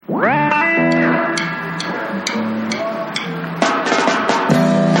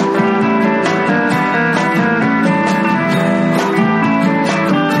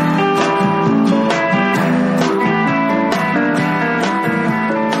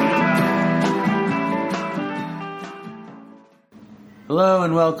Hello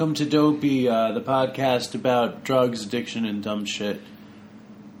and welcome to Dopey, the podcast about drugs, addiction, and dumb shit.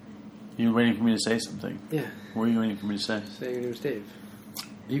 You're waiting for me to say something? Yeah. What are you waiting for me to say? Say your name's Dave.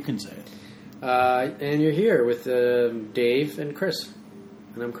 You can say it. And you're here with Dave and Chris.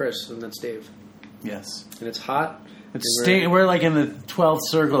 And I'm Chris, and that's Dave. Yes. And it's hot. We're like in the 12th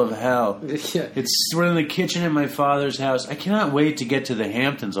circle of hell. Yeah. We're in the kitchen at my father's house. I cannot wait to get to the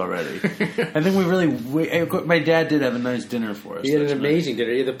Hamptons already. I think we really... my dad did have a nice dinner for us. He had an amazing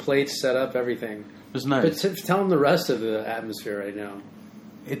dinner. He had the plates set up, everything. It was nice. But tell him the rest of the atmosphere right now.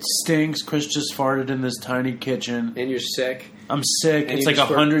 It stinks. Chris just farted in this tiny kitchen. And you're sick. I'm sick. And it's like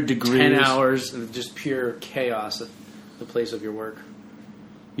 100 degrees. 10 hours of just pure chaos at the place of your work.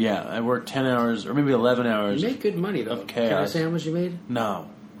 Yeah, I worked 10 hours, or maybe 11 hours. You made good money, though. Of chaos. Can I say how much you made? No.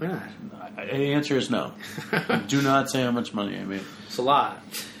 Why not? The answer is no. Do not say how much money I made. It's a lot.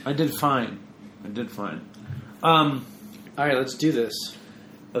 I did fine. All right, let's do this.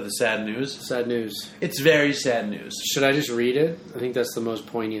 Oh, the sad news? Sad news. It's very sad news. Should I just read it? I think that's the most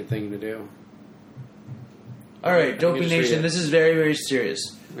poignant thing to do. All right, Dopey Nation, this is very, very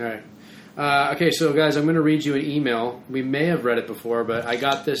serious. All right. Okay, so guys, I'm going to read you an email. We may have read it before, but I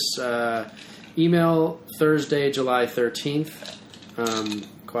got this email Thursday, July 13th.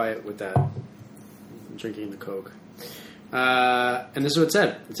 Quiet with that. I'm drinking the Coke. And this is what it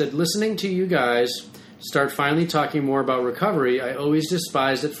said. It said, listening to you guys start finally talking more about recovery, I always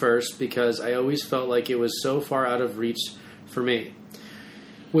despised it first because I always felt like it was so far out of reach for me.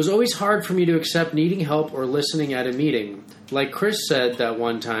 It was always hard for me to accept needing help or listening at a meeting. Like Chris said that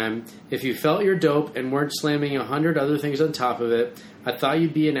one time, if you felt your dope and weren't slamming 100 other things on top of it, I thought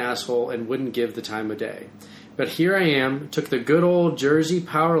you'd be an asshole and wouldn't give the time of day. But here I am, took the good old Jersey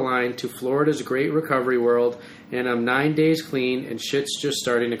power line to Florida's great recovery world, and I'm 9 days clean and shit's just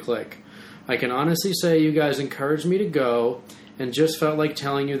starting to click. I can honestly say you guys encouraged me to go and just felt like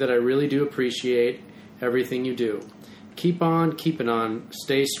telling you that I really do appreciate everything you do. Keep on keeping on.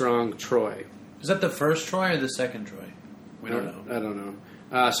 Stay strong, Troy. Is that the first Troy or the second Troy? We don't know. I don't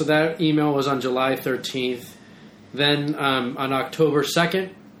know. So that email was on July 13th. Then on October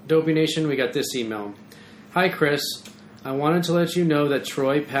 2nd, Dopey Nation, we got this email. Hi, Chris. I wanted to let you know that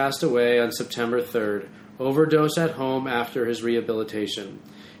Troy passed away on September 3rd. Overdose at home after his rehabilitation.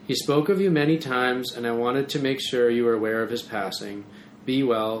 He spoke of you many times, and I wanted to make sure you were aware of his passing. Be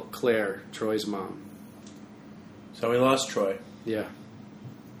well, Claire, Troy's mom. So we lost Troy. Yeah.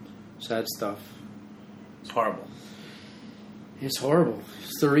 Sad stuff. It's horrible. It's horrible.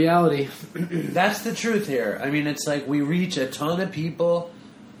 It's the reality. That's the truth here. I mean, it's like we reach a ton of people.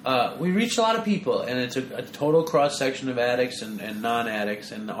 We reach a lot of people, and it's a total cross-section of addicts and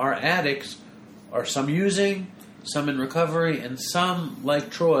non-addicts. And our addicts are some using, some in recovery, and some,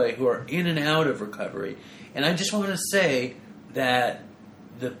 like Troy, who are in and out of recovery. And I just want to say that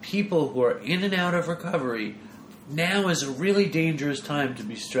the people who are in and out of recovery, now is a really dangerous time to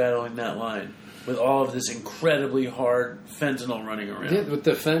be straddling that line with all of this incredibly hard fentanyl running around. Yeah, with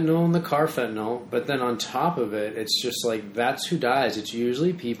the fentanyl and the carfentanil, but then on top of it, it's just like that's who dies. It's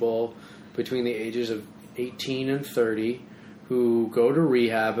usually people between the ages of 18 and 30 who go to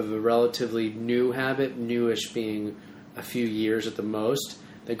rehab of a relatively new habit, newish being a few years at the most.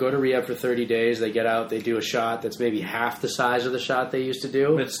 They go to rehab for 30 days, they get out, they do a shot that's maybe half the size of the shot they used to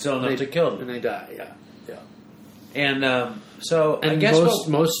do. But it's still enough to kill them. And they die, yeah. And so and I guess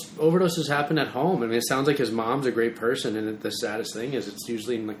most overdoses happen at home. I mean, it sounds like his mom's a great person, and the saddest thing is it's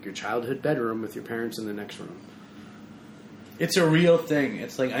usually in like your childhood bedroom with your parents in the next room. It's a real thing.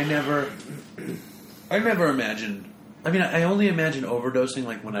 It's like I never imagined. I mean, I only imagined overdosing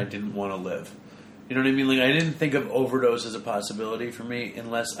like when I didn't want to live. You know what I mean? Like I didn't think of overdose as a possibility for me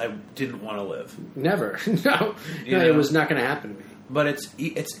unless I didn't want to live. Never. No, it was not going to happen to me. But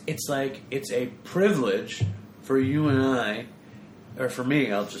it's like it's a privilege for you and I, or for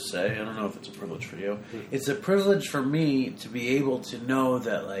me, I'll just say, I don't know if it's a privilege for you. It's a privilege for me to be able to know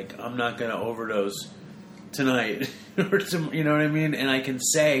that, like, I'm not going to overdose tonight. Or you know what I mean? And I can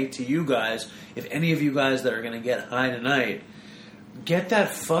say to you guys, if any of you guys that are going to get high tonight, get that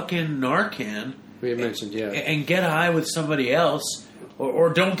fucking Narcan. We mentioned, yeah. And get high with somebody else,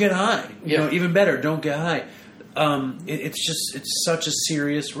 or don't get high. You know, even better, don't get high. It's such a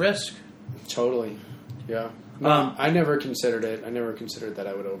serious risk. Totally. Yeah. I never considered it. I never considered that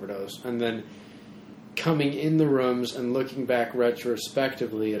I would overdose. And then coming in the rooms and looking back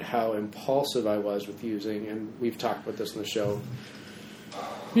retrospectively at how impulsive I was with using, and we've talked about this in the show,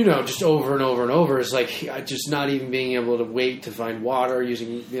 just over and over and over. It's like just not even being able to wait to find water,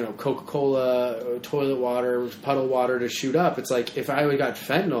 using, Coca-Cola, toilet water, puddle water to shoot up. It's like if I would got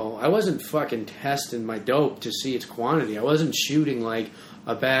fentanyl, I wasn't fucking testing my dope to see its quantity. I wasn't shooting like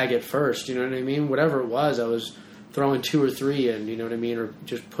a bag at first, you know what I mean? Whatever it was, I was throwing 2 or 3 in, you know what I mean? Or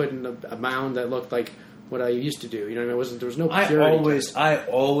just putting a mound that looked like what I used to do. You know what I mean? There was no purity. I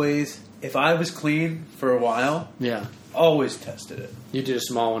always, if I was clean for a while, always tested it. You did a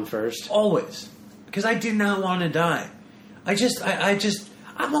small one first? Always. Because I did not want to die.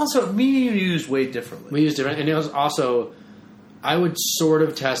 I'm also, me and you use way differently. We used different, and it was also, I would sort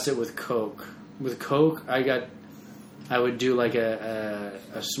of test it with Coke. With Coke, I would do like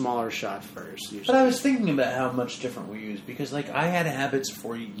a smaller shot first. Usually. But I was thinking about how much different we use, because like I had habits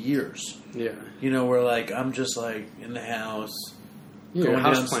for years. Yeah. Where like I'm just like in the house, going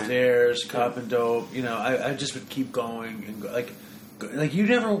downstairs, copping dope. I just would keep going and go, like you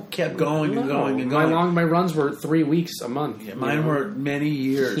never kept going and going and going. My runs were 3 weeks a month. Yeah, mine were many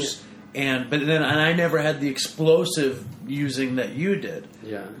years, and I never had the explosive using that you did.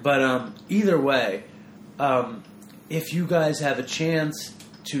 Yeah. But either way, if you guys have a chance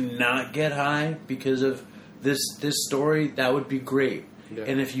to not get high because of this story, that would be great. Yeah.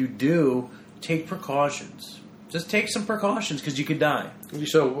 And if you do, take precautions. Just take some precautions, because you could die.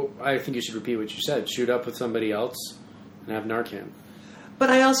 So I think you should repeat what you said. Shoot up with somebody else and have Narcan. But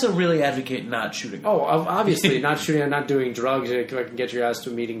I also really advocate not shooting. Oh, obviously, not shooting and not doing drugs. If I can get your ass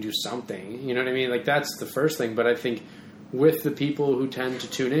to a meeting, do something. You know what I mean? Like, that's the first thing. But I think with the people who tend to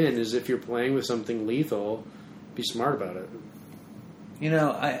tune in is if you're playing with something lethal, be smart about it.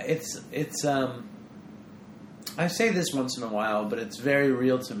 I say this once in a while, but it's very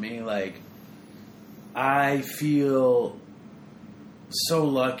real to me. Like, I feel so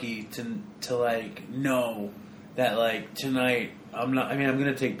lucky to like know that like tonight I'm going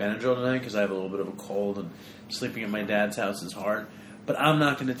to take Benadryl tonight because I have a little bit of a cold and sleeping at my dad's house is hard. But I'm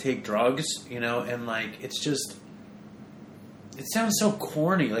not going to take drugs, and like it's just. It sounds so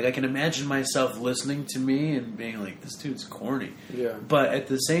corny. Like, I can imagine myself listening to me and being like, this dude's corny. Yeah. But at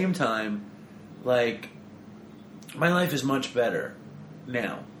the same time, like, my life is much better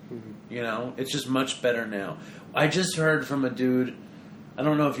now. Mm-hmm. It's just much better now. I just heard from a dude, I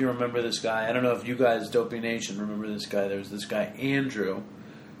don't know if you remember this guy. I don't know if you guys, Dopey Nation, remember this guy. There was this guy, Andrew.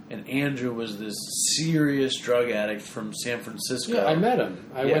 And Andrew was this serious drug addict from San Francisco. Yeah, I met him.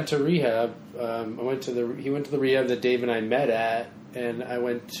 I went to rehab. He went to the rehab that Dave and I met at, and I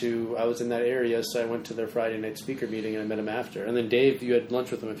was in that area, so I went to their Friday night speaker meeting, and I met him after. And then Dave, you had lunch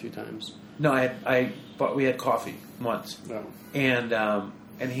with him a few times. No, we had coffee once. Oh.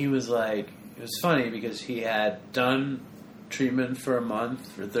 And he was like, it was funny because he had done treatment for a month,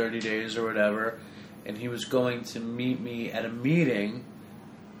 for 30 days or whatever, and he was going to meet me at a meeting.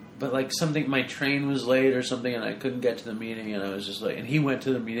 But like my train was late or something, and I couldn't get to the meeting, and I was just like, and he went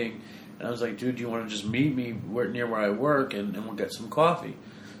to the meeting, and I was like, dude, do you want to just meet me near where I work, and we'll get some coffee?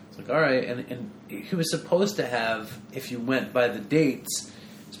 It's like, all right, and he was supposed to have, if you went by the dates,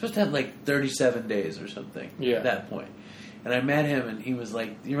 supposed to have like 37 days or something at that point. And I met him, and he was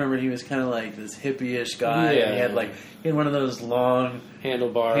like, you remember he was kind of like this hippie-ish guy. Yeah. And he had one of those long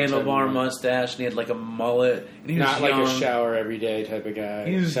handlebar mustache, and he had like a mullet. And he was not young. Like a shower every day type of guy.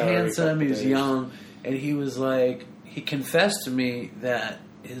 He was handsome. He was young, and he was like, he confessed to me that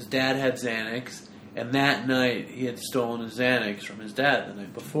his dad had Xanax, and that night he had stolen his Xanax from his dad the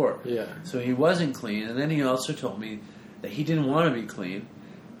night before. Yeah. So he wasn't clean, and then he also told me that he didn't want to be clean.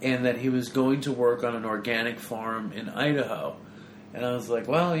 And that he was going to work on an organic farm in Idaho. And I was like,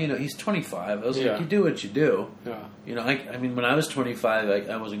 well, he's 25. I was like, you do what you do. Yeah. I mean, when I was 25,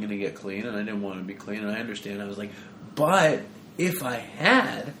 I wasn't going to get clean, and I didn't want to be clean, and I understand. I was like, but if I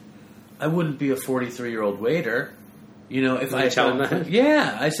had, I wouldn't be a 43-year-old waiter. If I tell him that?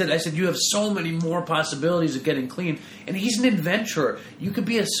 Yeah. I said, you have so many more possibilities of getting clean. And he's an adventurer. You could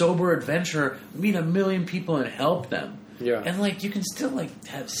be a sober adventurer, meet a million people, and help them. Yeah. And, like, you can still, like,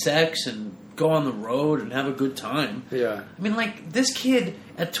 have sex and go on the road and have a good time. Yeah. I mean, like, this kid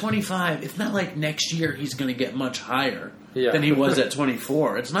at 25, it's not like next year he's going to get much higher than he was at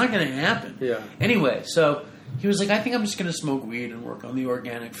 24. It's not going to happen. Yeah. Anyway, so he was like, I think I'm just going to smoke weed and work on the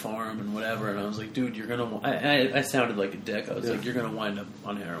organic farm and whatever. And I was like, dude, you're going to... I sounded like a dick. I was like, you're going to wind up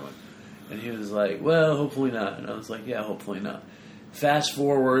on heroin. And he was like, well, hopefully not. And I was like, yeah, hopefully not. Fast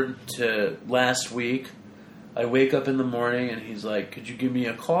forward to last week. I wake up in the morning, and he's like, could you give me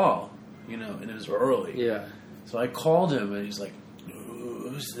a call? And it was early. Yeah. So I called him, and he's like,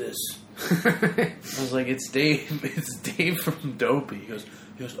 who's this? I was like, it's Dave. It's Dave from Dopey. He goes,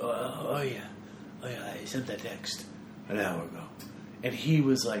 oh, yeah. I sent that text an hour ago. and he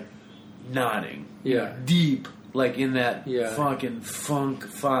was like nodding, Yeah. deep, like in that Yeah. fucking funk.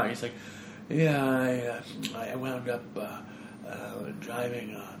 He's like, yeah, I wound up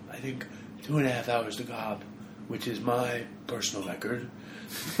driving, I think 2.5 hours to Cobb, which is my personal record.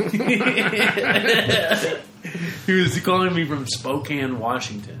 He was calling me from Spokane,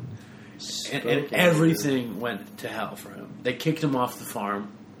 Washington. And everything went to hell for him. They kicked him off the farm.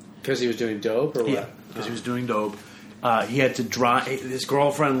 Because he was doing dope or what? Yeah, because he was doing dope. He had to drive. His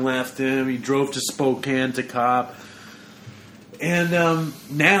girlfriend left him. He drove to Spokane to Cobb. And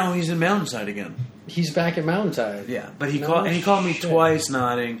now he's in Mountainside again. He's back at Mountainside. Yeah, but he called me twice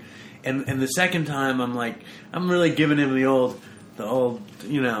nodding. And the second time, I'm really giving him the old,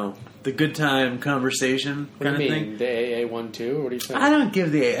 the good time conversation kind of thing. The AA 1-2? What are you saying? I don't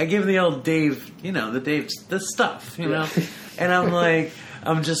give the I give the old Dave, the stuff, know. And I'm like,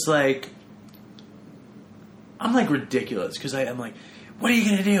 I'm ridiculous because I'm like, what are you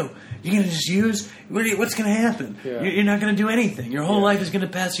gonna do? You're gonna just use? What's gonna happen? Yeah. You're not gonna do anything. Your whole life is gonna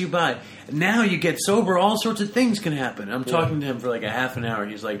pass you by. Now you get sober, all sorts of things can happen. I'm talking to him for like a half an hour.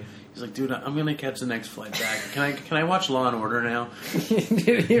 He's like, dude, I'm gonna catch the next flight back. Can I watch Law and Order now?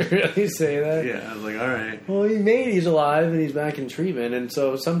 Did he really say that? Yeah, I was like, all right. Well, he's alive and he's back in treatment, and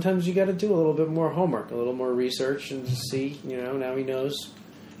so sometimes you got to do a little bit more homework, a little more research, and see. Now he knows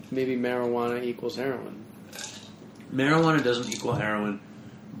maybe marijuana equals heroin. Marijuana doesn't equal heroin,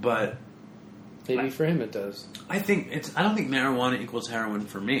 but maybe for him it does. I don't think marijuana equals heroin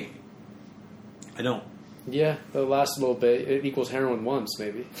for me. I don't. Yeah, the last little bit it equals heroin once,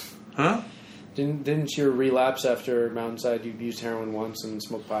 maybe. Huh? Didn't your relapse after Mountainside? You used heroin once and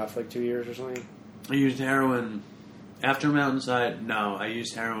smoked pot for like 2 years or something. I used heroin after Mountainside. No, I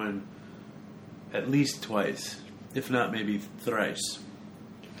used heroin at least twice, if not maybe thrice.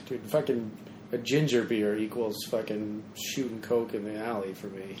 Dude, fucking a ginger beer equals fucking shooting coke in the alley for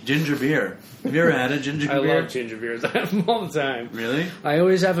me. Ginger beer. Have you ever had a ginger beer? I love ginger beers. I have them all the time. Really? I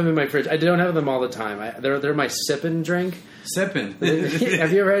always have them in my fridge. I don't have them all the time. They're my sipping drink. Sipping.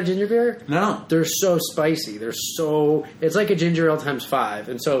 Have you ever had a ginger beer? No. They're so spicy. It's like a ginger ale times 5.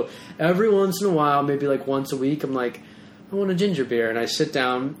 And so every once in a while, maybe like once a week, I'm like, I want a ginger beer. And I sit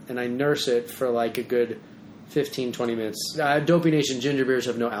down and I nurse it for like a good 15, 20 minutes. Dopey Nation ginger beers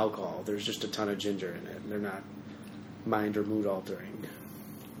have no alcohol. There's just a ton of ginger in it. They're not mind or mood altering.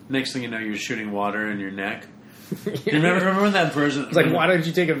 Next thing you know, you're shooting water in your neck. You remember that person? It's like, why don't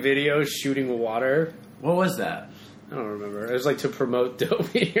you take a video shooting water? What was that? I don't remember. It was like to promote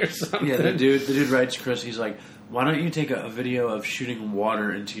Dopey or something. Yeah, the dude writes Chris. He's like, why don't you take a video of shooting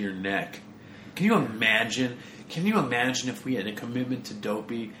water into your neck? Can you imagine? If we had a commitment to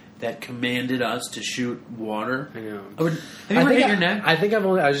Dopey that commanded us to shoot water? I know. Have you ever hit your neck? I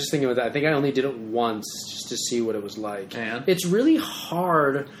was just thinking about that. I think I only did it once just to see what it was like. And? It's really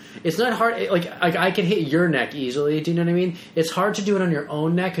hard. It's not hard. Like I can hit your neck easily. Do you know what I mean? It's hard to do it on your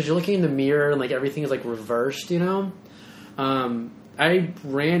own neck because you're looking in the mirror and like everything is like reversed. I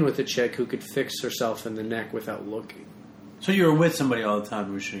ran with a chick who could fix herself in the neck without looking. So you were with somebody all the time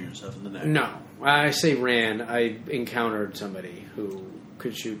who was shooting yourself in the neck? No. I say ran. I encountered somebody who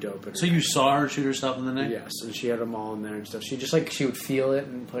could shoot dope. So you saw her shoot herself in the neck? Yes, and she had them all in there and stuff. She would feel it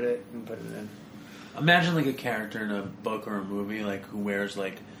and put it in. Imagine like a character in a book or a movie like who wears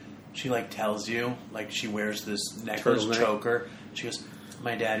like she like tells you like she wears this necklace choker. She goes,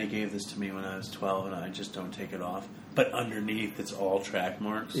 "My daddy gave this to me when I was 12 and I just don't take it off." But underneath it's all track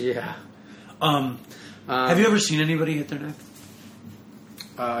marks. Yeah. Have you ever seen anybody hit their neck?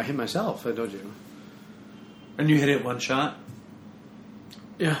 I hit myself, I told you. And you hit it one shot?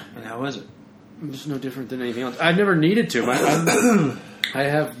 Yeah. And how was it? It's no different than anything else. I've never needed to. I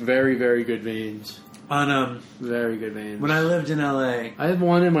have very, very good veins. Very good veins. When I lived in LA... I have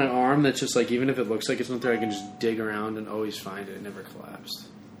one in my arm that's just like, even if it looks like it's not there, I can just dig around and always find it. It never collapsed.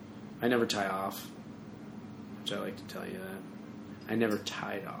 I never tie off. Which I like to tell you that. I never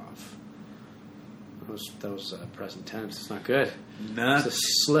tied off. That was present tense. It's not good. Not it's a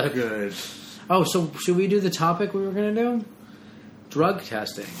slip. Good. Oh, so should we do the topic we were going to do? Drug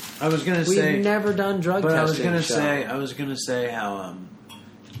testing. I was going to say... We've never done drug testing. I was going to say how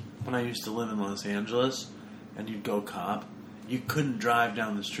when I used to live in Los Angeles and you'd go cop, you couldn't drive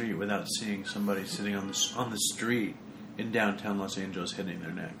down the street without seeing somebody sitting on the street in downtown Los Angeles hitting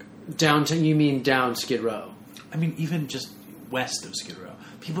their neck. Downtown? You mean down Skid Row? I mean, even just west of Skid Row.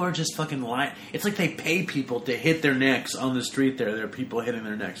 People are just fucking lying. It's like they pay people to hit their necks on the street there. There are people hitting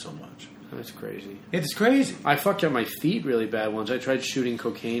their necks so much. That's crazy. It's crazy. I fucked up my feet really bad once. I tried shooting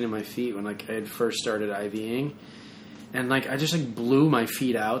cocaine in my feet when I had first started IVing. and like I just like blew my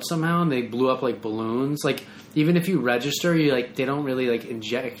feet out somehow, and they blew up like balloons. Like even if you register, you like they don't really like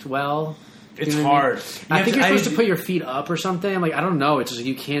inject well. It's hard. I think you're supposed to put your feet up or something. I'm like, I don't know. It's just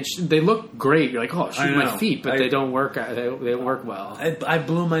you can't. They look great. You're like, oh, shoot my feet, but they don't work. They don't work well. I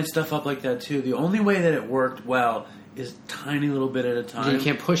blew my stuff up like that too. The only way that it worked well is a tiny little bit at a time. You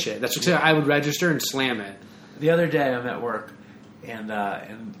can't push it. That's what I would register and slam it. The other day, I'm at work, and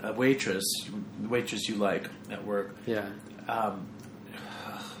a waitress you like at work. Yeah.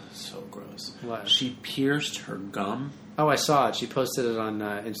 So gross. What? She pierced her gum. Oh, I saw it. She posted it on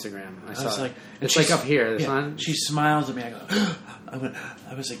Instagram. I saw was it. like, it's like up here. She smiles at me. I go,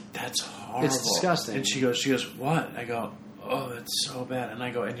 I was like, that's horrible. It's disgusting. And she goes, what? I go, oh, that's so bad. And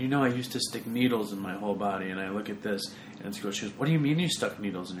I go, and you know, I used to stick needles in my whole body. And I look at this, and she goes, what do you mean you stuck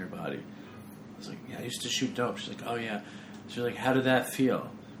needles in your body? I was like, yeah, I used to shoot dope. She's like, oh yeah. She's like, how did that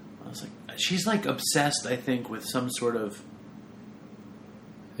feel? I was like, she's like obsessed, I think, with some sort of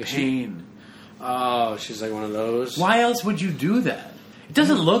pain. Oh, she's like one of those. Why else would you do that? It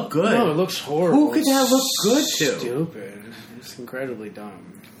doesn't look good. No, it looks horrible. Who could that look good to? Stupid. It's incredibly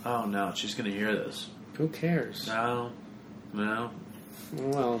dumb. Oh no, she's going to hear this. Who cares? No.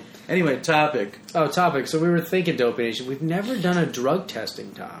 Well. Anyway, topic. Oh, topic. So we were thinking, Dopey Nation, we've never done a drug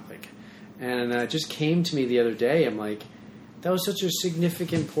testing topic. And it just came to me the other day. I'm like, that was such a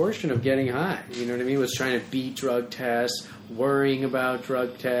significant portion of getting high. You know what I mean? Was trying to beat drug tests, worrying about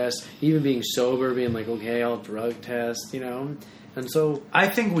drug tests, even being sober, being like, okay, I'll drug test, you know? And so... I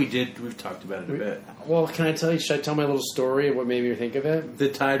think we've talked about it a bit. Well, can I tell you, should I tell my little story of what made me think of it? The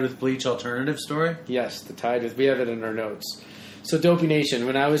Tide with Bleach alternative story? Yes, the Tide with... We have it in our notes. So, Dopey Nation,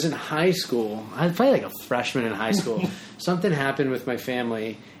 when I was in high school, I was probably like a freshman in high school, something happened with my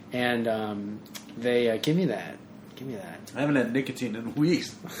family, and they... Give me that. I haven't had nicotine in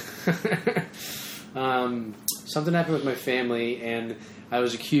weeks. Something happened with my family, and I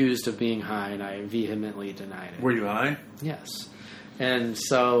was accused of being high, and I vehemently denied it. Were you high? Yes. And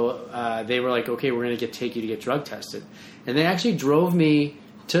so they were like, okay, we're going to take you to get drug tested. And they actually drove me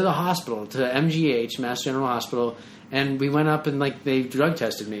to the hospital, to MGH, Mass General Hospital, and we went up and like they drug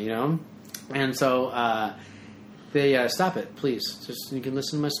tested me, you know? And so they, stop it, please. Just you can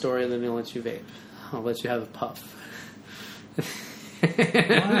listen to my story, and then they'll let you vape. I'll let you have a puff.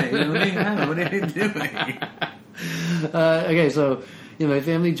 Why? What are you doing? Okay, so my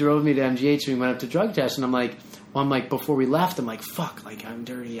family drove me to MGH and we went up to drug test, and I'm like, before we left, I'm like, fuck, like I'm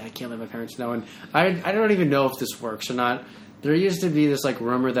dirty, I can't let my parents know, and I don't even know if this works or not. There used to be this like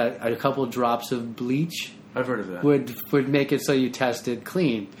rumor that a couple drops of bleach, I've heard of that, would make it so you tested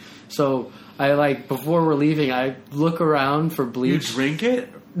clean. So I like before we're leaving, I look around for bleach. You drink it?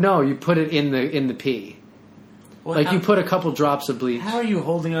 No, you put it in the pee. Well, like you put a couple drops of bleach. How are you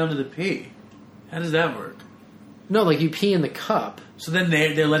holding on to the pee? How does that work? No, like you pee in the cup. So then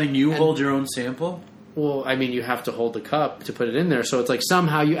they're letting you hold your own sample? Well, I mean, you have to hold the cup to put it in there. So it's like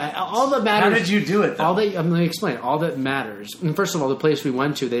somehow all that matters. How did you do it, though? Let me explain. All that matters. And first of all, the place we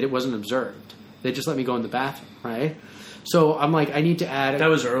went to, it wasn't observed. They just let me go in the bathroom, right? So I'm like, I need to add... That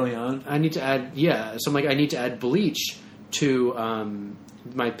was early on? I need to add... Yeah. So I'm like, I need to add bleach to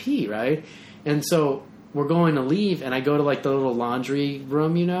my pee, right? And so... We're going to leave, and I go to like the little laundry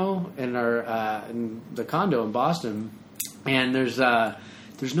room, in our in the condo in Boston, and there's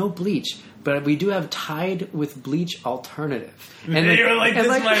no bleach, but we do have Tide with Bleach alternative. And you're like, this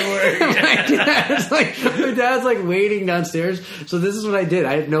might work. my dad's like waiting downstairs. So this is what I did.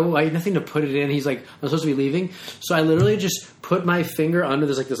 I had nothing to put it in. He's like, I'm supposed to be leaving, so I literally just put my finger under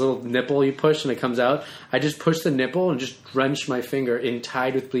this little nipple you push and it comes out. I just push the nipple and just drench my finger in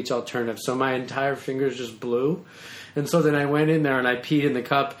Tide with Bleach alternative. So my entire finger is just blue. And so then I went in there and I peed in the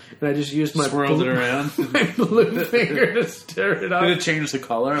cup and I just used my swirled it around. My blue finger to stir it up. Did it change the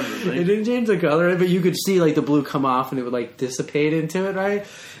color of the thing? It didn't change the color, but you could see like the blue come off and it would like dissipate into it, right?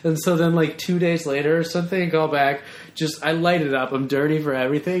 And so then like 2 days later or something, I go back, I light it up. I'm dirty for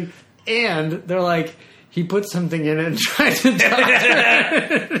everything. And they're like, he put something in it and tried to doctor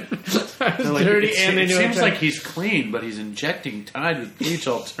it. I was dirty it seems like he's clean, but he's injecting Tide with Bleach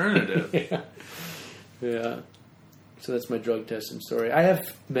alternative. Yeah. So that's my drug testing story. I have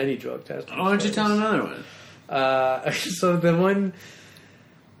many drug testing Why don't you tell another one? So the one...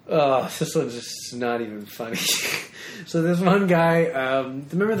 Oh, this one's just not even funny. So this one guy...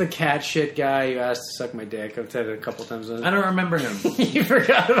 remember the cat shit guy who asked to suck my dick? I've said it a couple times. I don't remember him. You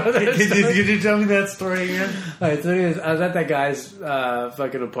forgot about that story? Did you tell me that story again? Alright, so anyways, I was at that guy's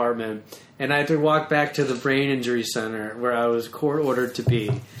fucking apartment, and I had to walk back to the brain injury center where I was court-ordered to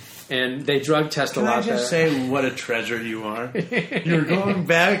be. And they drug test a lot there. Can I just say what a treasure you are? You were going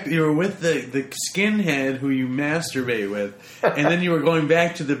back, you were with the skinhead who you masturbate with, and then you were going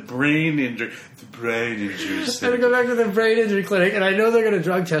back to the brain injury. The brain injury I'm going to go back to the brain injury clinic, and I know they're going to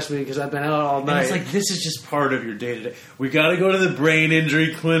drug test me because I've been out all night. And it's like, this is just part of your day-to-day. We got to go to the brain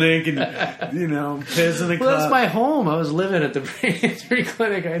injury clinic and, you know, piss in the cup. Well, that's my home. I was living at the brain injury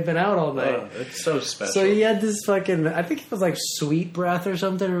clinic. I'd been out all night. Oh, it's so special. So he had this fucking, I think it was like Sweet Breath or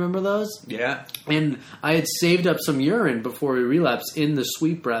something. Remember those? Yeah. And I had saved up some urine before we relapsed in the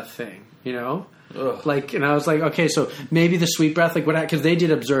Sweet Breath thing, you know? Ugh. Like, and I was like, okay, so maybe the Sweet Breath, like, what? Because they did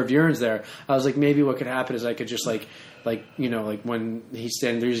observe urines there. I was like, maybe what could happen is I could just like you know, like when they're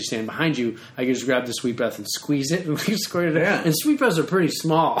usually standing behind you, I could just grab the Sweet Breath and squeeze it and like squirt it out. And Sweet Breaths are pretty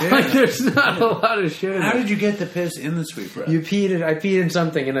small. Yeah. Like, there's not a lot of shit in How there. did you get the piss in the Sweet Breath? I peed in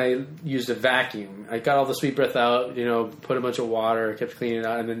something and I used a vacuum. I got all the Sweet Breath out, you know, put a bunch of water, kept cleaning it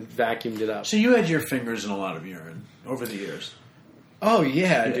out, and then vacuumed it up. So you had your fingers in a lot of urine over the years. Oh,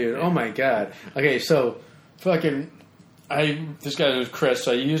 yeah, dude. Oh, my God. Okay, so fucking... This guy was Chris,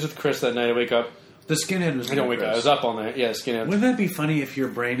 so I used with Chris that night. I wake up. The skinhead was... I don't wake up. I was up all night. Yeah, skinhead. Wouldn't that be funny if your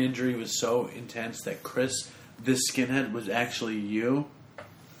brain injury was so intense that Chris, this skinhead, was actually you?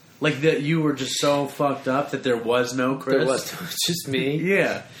 Like that you were just so fucked up that there was no Chris? There was just me?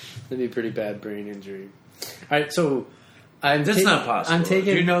 Yeah. That'd be a pretty bad brain injury. All right, so... That's not possible. I'm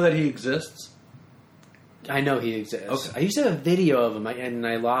taking... Do you know that he exists? I know he exists. Okay. I used to have a video of him, and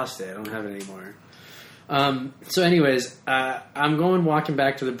I lost it. I don't have it anymore. So anyways, I'm walking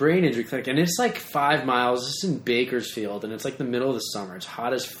back to the brain injury clinic, and it's like 5 miles. It's in Bakersfield, and it's like the middle of the summer. It's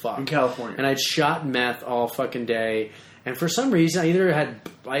hot as fuck. In California. And I'd shot meth all fucking day, and for some reason, I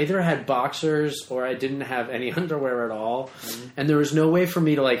either had boxers or I didn't have any underwear at all, and there was no way for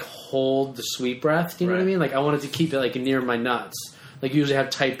me to like hold the Sweet Breath. Do you know what I mean? Like I wanted to keep it like near my nuts. Like you usually have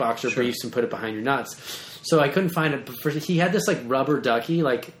tight boxer briefs and put it behind your nuts. So I couldn't find it. But he had this like rubber ducky,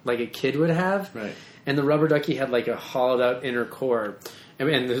 like a kid would have. Right. And the rubber ducky had like a hollowed out inner core,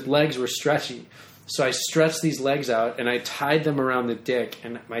 and the legs were stretchy. So I stretched these legs out, and I tied them around my dick,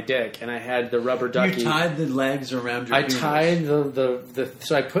 and I had the rubber ducky. You tied the legs around your penis. Tied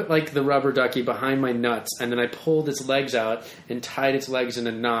so I put like the rubber ducky behind my nuts, and then I pulled its legs out and tied its legs in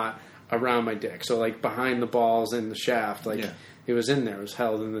a knot around my dick. So like behind the balls and the shaft, like it was in there. It was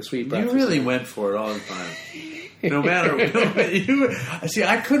held in the Sweet Breath. You really went for it all the time. No matter you see,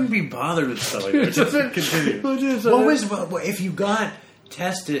 I couldn't be bothered with stuff like that. Just continue. What if you got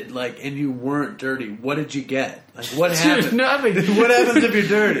tested and you weren't dirty? What did you get? Like what happened? Nothing. What happens if you're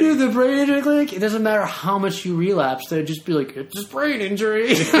dirty? Dude, the brain injury clinic. It doesn't matter how much you relapse. They'd just be like, "It's just brain injury."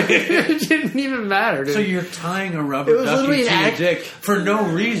 It didn't even matter. Dude. So you're tying a rubber ducky to your dick for no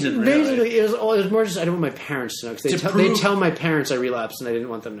reason. Really. Basically, it was more just I didn't want my parents to know because they tell my parents I relapsed and I didn't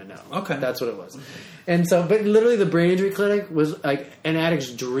want them to know. Okay, that's what it was. And so, but literally, the brain injury clinic was like an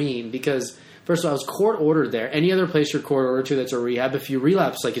addict's dream because. First of all, I was court ordered there. Any other place you're court ordered to that's a rehab, if you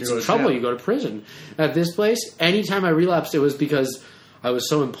relapse, it's in trouble, you go to prison. At this place, anytime I relapsed, it was because I was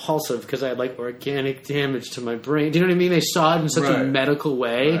so impulsive because I had organic damage to my brain. Do you know what I mean? They saw it in such a medical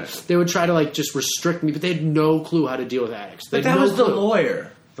way. Right. They would try to just restrict me, but they had no clue how to deal with addicts. But that was the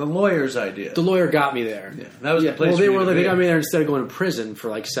lawyer. The lawyer's idea. The lawyer got me there. Yeah, that was the place. Well, they got me there instead of going to prison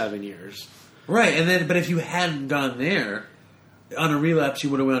for 7 years. Right, but if you hadn't gone there. On a relapse, you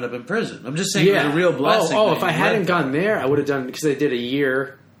would have wound up in prison. I'm just saying it was a real blessing. If I hadn't gone there, I would have done... Because I did a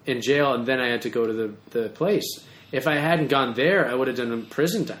year in jail, and then I had to go to the place. If I hadn't gone there, I would have done a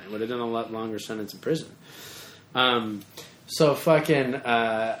prison time. I would have done a lot longer sentence in prison. So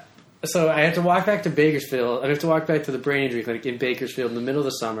I had to walk back to Bakersfield. I have to walk back to the brain injury clinic in Bakersfield in the middle of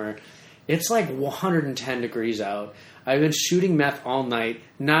the summer. It's 110 degrees out. I've been shooting meth all night,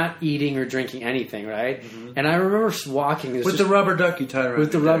 not eating or drinking anything, right? Mm-hmm. And I remember walking... With the rubber ducky tied around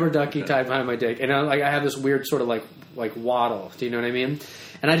With the rubber ducky tied behind my dick. And I have this weird sort of waddle. Do you know what I mean?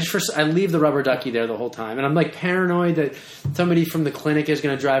 And I leave the rubber ducky there the whole time. And I'm paranoid that somebody from the clinic is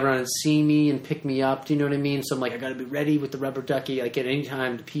going to drive around and see me and pick me up. Do you know what I mean? So I'm I got to be ready with the rubber ducky at any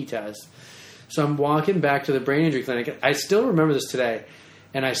time to pee test. So I'm walking back to the brain injury clinic. I still remember this today.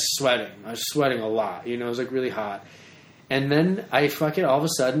 And I was sweating a lot. It was really hot. And then I all of a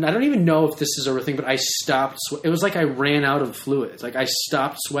sudden, I don't even know if this is a real thing, but I stopped. It was like I ran out of fluids. I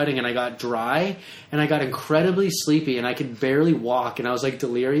stopped sweating and I got dry and I got incredibly sleepy and I could barely walk and I was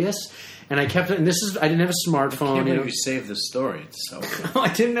delirious. And I kept it. And I didn't have a smartphone. I can't believe you saved the story. It's so good.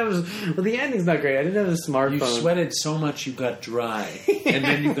 I didn't have. The ending's not great. I didn't have a smartphone. You sweated so much you got dry, and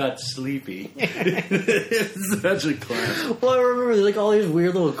then you got sleepy. It's such a class. Well, I remember there's all these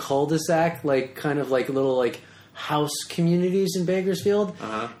weird little cul-de-sac, little house communities in Bakersfield,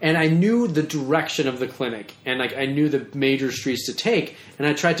 and I knew the direction of the clinic, and like I knew the major streets to take, and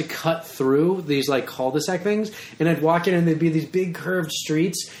I tried to cut through these like cul-de-sac things, and I'd walk in and there'd be these big curved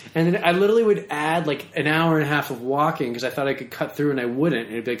streets, and then I literally would add like an hour and a half of walking because I thought I could cut through, and I wouldn't,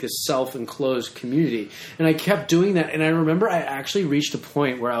 and it'd be like this self-enclosed community, and I kept doing that, and I remember I actually reached a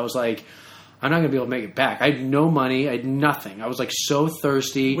point where I was like, I'm not going to be able to make it back. I had no money. I had nothing. I was like so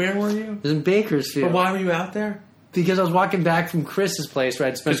thirsty. Where were you? I was in Bakersfield. But why were you out there? Because I was walking back from Chris's place where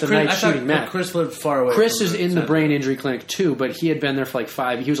I'd spent the night shooting meth. Chris lived far away. Chris is in the brain injury clinic too, but he had been there for like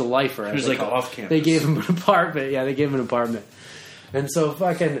 5. He was a lifer. He was like off campus. They gave him an apartment. Yeah, they gave him an apartment. And so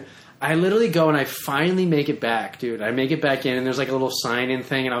I literally go and I finally make it back, dude. I make it back in, and there's like a little sign-in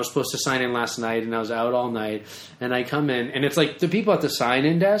thing, and I was supposed to sign in last night, and I was out all night. And I come in, and it's like the people at the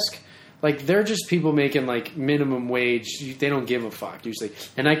sign-in desk, like, they're just people making, like, minimum wage. They don't give a fuck, usually.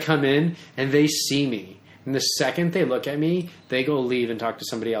 And I come in, and they see me. And the second they look at me, they go leave and talk to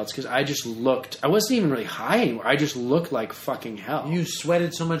somebody else. Because I just looked... I wasn't even really high anymore. I just looked like fucking hell. You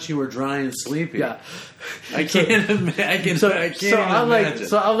sweated so much you were dry and sleepy. Yeah. I can't imagine. So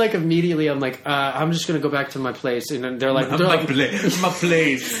I'm like, immediately, I'm like, I'm just going to go back to my place. And then they're like... my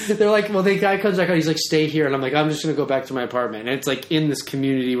place. They're like, well, the guy comes back out, he's like, stay here. And I'm like, I'm just going to go back to my apartment. And it's like in this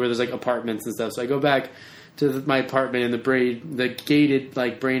community where there's like apartments and stuff. So I go back to my apartment in the gated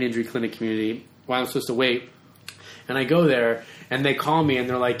like brain injury clinic community while I'm supposed to wait. And I go there, and they call me, and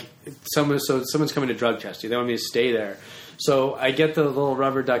they're like, someone's coming to drug test you. They want me to stay there. So I get the little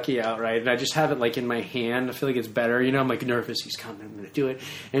rubber ducky out, right? And I just have it like in my hand. I feel like it's better. You know, I'm like nervous. He's coming. I'm going to do it.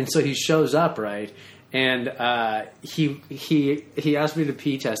 And so he shows up, right? And he asked me to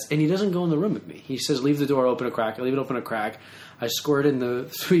pee test, and he doesn't go in the room with me. He says, leave the door open a crack. I leave it open a crack. I squirt in the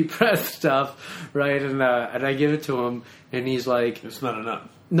sweet breath stuff, right? And I give it to him, and he's like... It's not enough.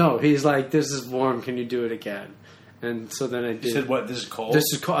 No, he's like, this is warm. Can you do it again? And so then I did. You said, what, this is cold? This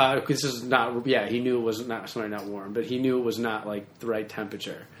is cold. This is not... Yeah, he knew it was not warm, but he knew it was not, like, the right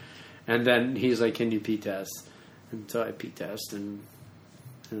temperature. And then he's like, can you pee test? And so I pee test, and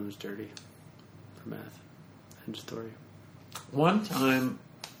it was dirty. For math. End story. One time,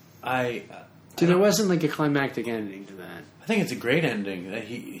 Dude, there wasn't like a climactic ending to that. I think it's a great ending.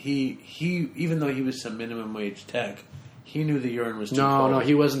 He even though he was some minimum wage tech, he knew the urine was too cold. No,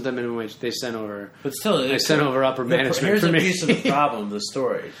 he wasn't the minimum wage. They sent over... But still... They sent over upper management Here's for a me. piece of the problem, the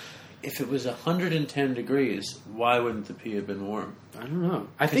story. If it was 110 degrees, why wouldn't the pee have been warm? I don't know.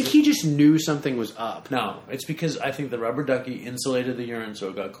 I think he just knew something was up. No, it's because I think the rubber ducky insulated the urine so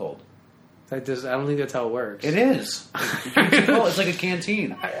it got cold. I don't think that's how it works. It is. It's like a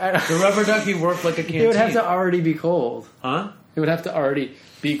canteen. The rubber ducky worked like a canteen. It would have to already be cold. Huh? It would have to already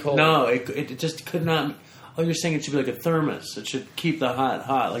be cold. No, it just could not... Oh, you're saying it should be like a thermos. It should keep the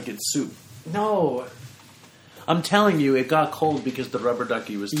hot like it's soup. No. I'm telling you, it got cold because the rubber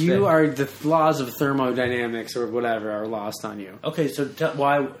ducky was thick. The laws of thermodynamics or whatever are lost on you. Okay, so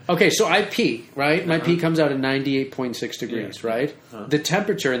why... Okay, so I pee, right? My pee comes out at 98.6 degrees, right? The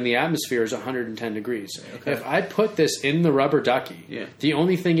temperature in the atmosphere is 110 degrees. Okay. If I put this in the rubber ducky, the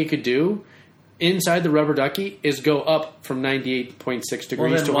only thing it could do inside the rubber ducky is go up from 98.6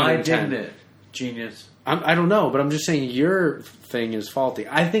 degrees to 110. Why didn't it? Genius. I don't know, but I'm just saying your thing is faulty.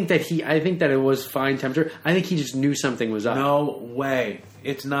 I think that it was fine temperature. I think he just knew something was up. No way.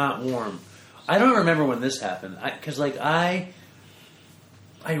 It's not warm. I don't remember when this happened. Because, I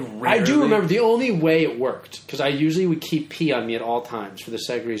rarely... I do remember the only way it worked, because I usually would keep pee on me at all times for the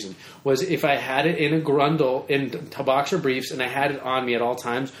same reason, was if I had it in a grundle, in boxer briefs, and I had it on me at all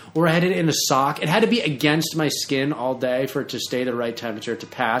times, or I had it in a sock. It had to be against my skin all day for it to stay the right temperature to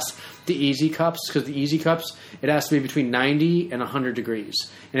pass the Easy Cups, because the Easy Cups, it has to be between 90 and 100 degrees.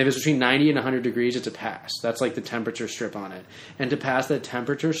 And if it's between 90 and 100 degrees, it's a pass. That's like the temperature strip on it. And to pass that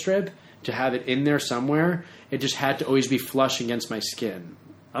temperature strip, to have it in there somewhere, it just had to always be flush against my skin.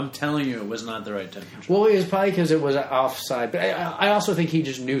 I'm telling you, it was not the right temperature. Well, it was probably because it was offside. But I also think he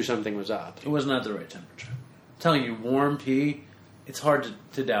just knew something was up. It was not the right temperature. I'm telling you, warm pee, it's hard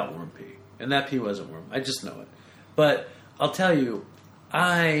to doubt warm pee. And that pee wasn't warm. I just know it. But I'll tell you,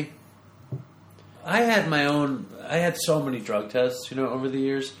 I had so many drug tests, over the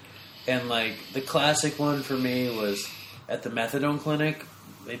years. And, the classic one for me was at the methadone clinic.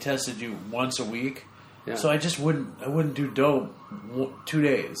 They tested you once a week. Yeah. So I wouldn't do dope 2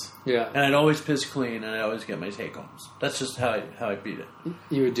 days. Yeah. And I'd always piss clean, and I'd always get my take-homes. That's just how I beat it.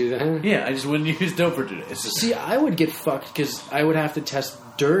 You would do that? Yeah, I just wouldn't use dope for 2 days. See, I would get fucked because I would have to test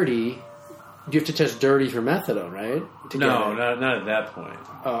dirty. You have to test dirty for methadone, right? No, not at that point.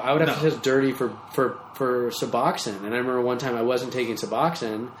 Oh, I would have to test dirty for Suboxone. And I remember one time I wasn't taking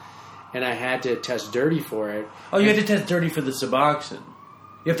Suboxone, and I had to test dirty for it. Oh, you had to test dirty for the Suboxone.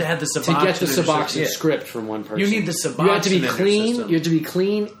 You have to have the Suboxone to get the Suboxone script from one person. You need the Suboxone. You have to be clean. You have to be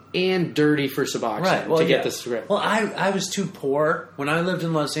clean and dirty for Suboxone to get the script. Well, I was too poor when I lived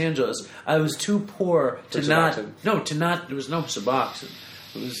in Los Angeles. I was too poor to not. There was no Suboxone.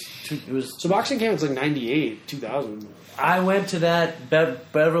 It was Suboxone came. It was like 98, 2000. I went to that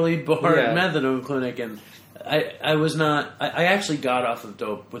Beverly Bart methadone clinic, and I was not. I actually got off of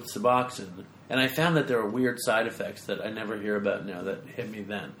dope with Suboxone, and I found that there were weird side effects that I never hear about now that hit me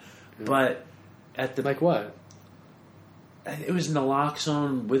then. Mm. But at the like what? It was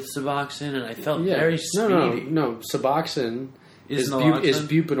naloxone with Suboxone, and I felt very speedy. No. Suboxone is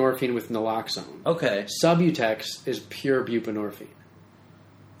buprenorphine with naloxone. Okay. Subutex is pure buprenorphine.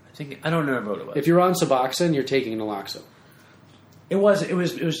 I don't remember what it was. If you're on Suboxone, you're taking naloxone. It was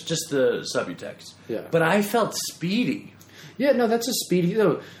just the Subutex. Yeah. But I felt speedy. Yeah, no, that's a speedy.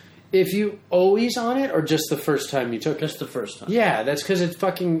 No, if you always on it, or just the first time you took it? Just the first time. Yeah, that's because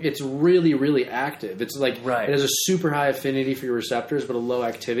it's really, really active. It's like it has a super high affinity for your receptors, but a low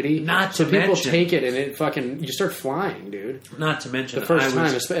activity. Not to mention, people take it and it you start flying, dude. Not to mention the first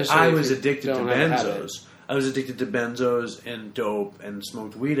time, especially I was addicted to benzos. I was addicted to benzos and dope and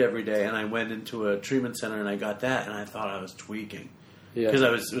smoked weed every day, and I went into a treatment center and I got that, and I thought I was tweaking. Yeah,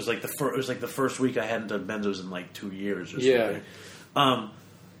 because it was like the first week I hadn't done benzos in like 2 years or something. Yeah.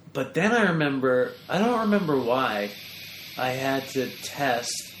 But then I don't remember why I had to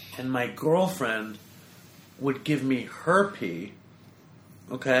test, and my girlfriend would give me her pee,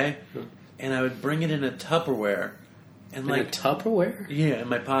 okay, and I would bring it in a Tupperware, and a Tupperware, in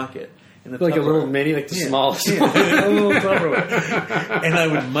my pocket. Like a little mini, like the smallest one. A little Tupperware. And I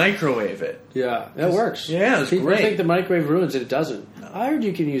would microwave it. Yeah, that works. Yeah, it was People great. think the microwave ruins it. It doesn't. No. I heard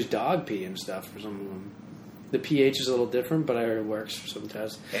you can use dog pee and stuff for some of them. The pH is a little different, but I heard it works for some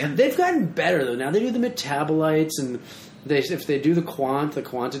tests. And they've gotten better, though. Now they do the metabolites, and if they do the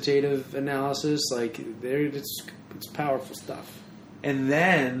quantitative analysis, like it's powerful stuff. And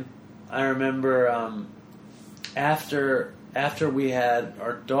then I remember after we had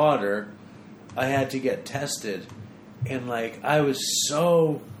our daughter, I had to get tested, and like I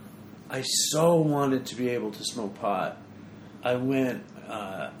so wanted to be able to smoke pot. I went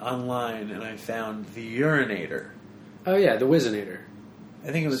online and I found the Urinator. Oh yeah, the Whizzinator.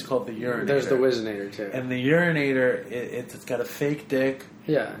 I think it was called the Urinator. There's the Whizzinator too. And the Urinator, it's got a fake dick.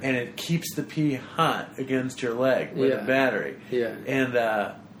 Yeah. And it keeps the pee hot against your leg with a battery. Yeah. And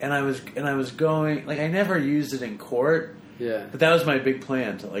I was going, like, I never used it in court. Yeah. But that was my big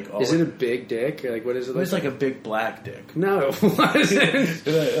plan to like. Is it a big dick? Like, what is it? It was like a big black dick. No, it wasn't.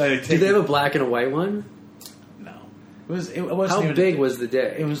 Did they have a black and a white one? No. It wasn't. How big was the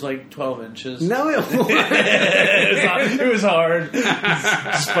dick? It was like 12 inches. No, it wasn't. It was hard.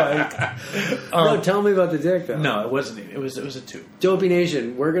 Spike. No, tell me about the dick though. No, it wasn't. It was a tube. Dopey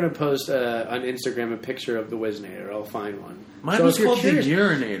Nation, we're gonna post on Instagram a picture of the Whizzinator. I'll find one. Mine was called the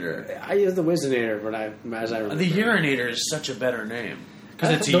Urinator. I use the Whizzinator, but as I remember. The Urinator is such a better name.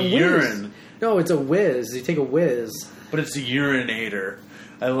 Because it's a urine. No, it's a whiz. You take a whiz. But it's the Urinator.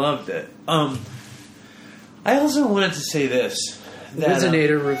 I loved it. I also wanted to say this.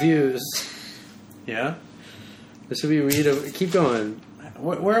 Whizzinator reviews. Yeah? Should we read keep going.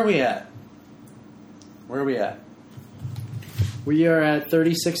 Where are we at? We are at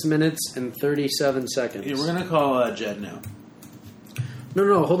 36 minutes and 37 seconds. Yeah, we're going to call Jed now.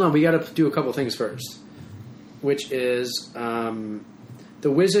 No, hold on. We got to do a couple things first. Which is the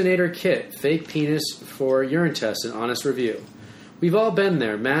Whizzinator kit, fake penis for urine test, an honest review. We've all been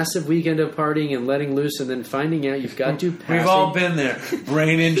there. Massive weekend of partying and letting loose, and then finding out you've got to pass. We've all been there.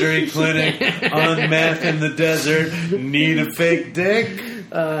 Brain injury clinic, on meth in the desert, need a fake dick.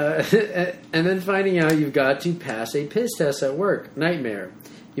 And then finding out you've got to pass a piss test at work. Nightmare.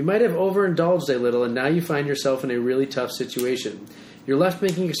 You might have overindulged a little, and now you find yourself in a really tough situation. You're left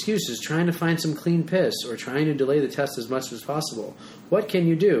making excuses, trying to find some clean piss, or trying to delay the test as much as possible. What can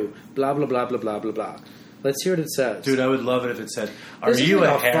you do? Blah, blah, blah, blah, blah, blah, blah. Let's hear what it says. Dude, I would love it if it said, are you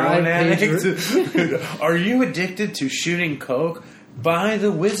a heroin addict? Are you addicted to shooting coke? Buy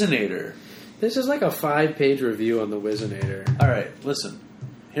the Whizzinator. This is like a 5-page review on the Whizzinator. All right, listen.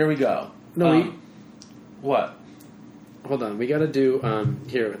 Here we go. No, what? Hold on. We got to do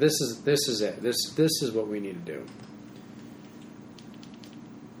here. This is it. This is what we need to do.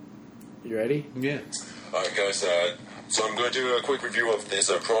 You ready? Yeah. All right, guys. So I'm going to do a quick review of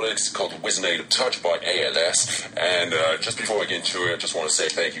this product. It's called Whizzinator Touch by ALS. And just before I get into it, I just want to say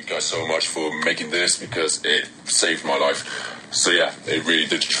thank you guys so much for making this because it saved my life. So yeah, it really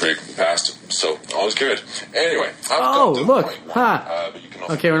did the trick in the past. So all is good. Anyway. Look. Ha!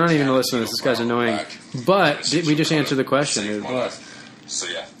 Okay, we're not even going to listen to this. This guy's annoying. But we just answered the question. So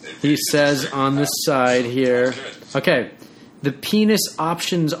yeah. He says on the side here. Okay. The penis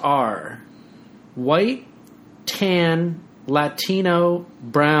options are white, tan, Latino,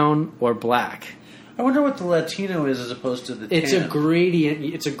 brown, or black. I wonder what the Latino is as opposed to the tan. It's a gradient.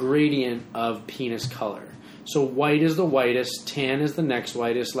 It's a gradient of penis color. So white is the whitest, tan is the next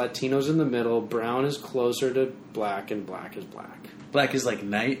whitest, Latino's in the middle, brown is closer to black, and black is black. Black is like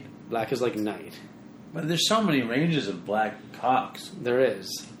night? Black is like night. But there's so many ranges of black cocks. There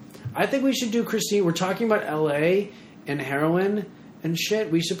is. I think we should do Christine. We're talking about L.A. and heroin and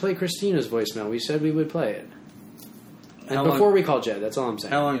shit. We should play Christina's voicemail. We said we would play it. And before we call Jed, that's all I'm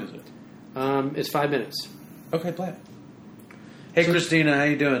saying. How long is it? It's 5 minutes. Okay, play it. Hey, Christina, how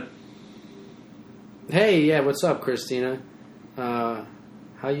you doing? Hey, yeah, what's up, Christina? How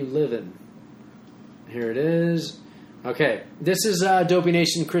you living? Here it is. Okay, this is Dopey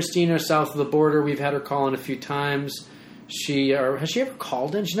Nation Christina, south of the border. We've had her call in a few times. Has she ever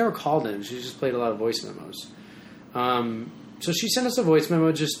called in? She never called in. She just played a lot of voice memos. So she sent us a voice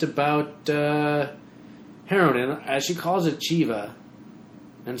memo just about heroin, and as she calls it, Chiva.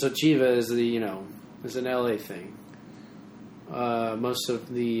 And so Chiva is is an LA thing. Most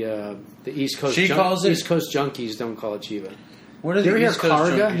of the East Coast East Coast junkies don't call it Chiva. What are you the ever East hear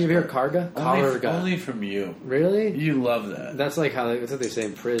Coast Karga? junkies? You ever hear Karga? Only from you. Really? You love that. That's like that's what they say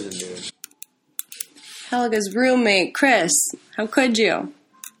in prison, dude. Helga's roommate, Chris. How could you?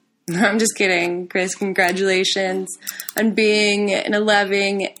 I'm just kidding. Chris, congratulations on being in a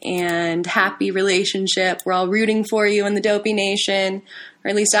loving and happy relationship. We're all rooting for you in the Dopey Nation, or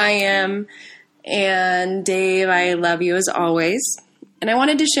at least I am. And Dave, I love you as always. And I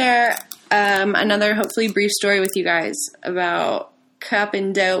wanted to share another hopefully brief story with you guys about cup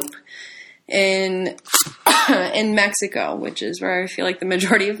and dope in Mexico, which is where I feel like the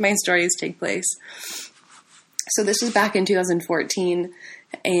majority of my stories take place. So this was back in 2014,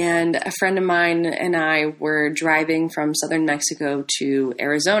 and a friend of mine and I were driving from southern Mexico to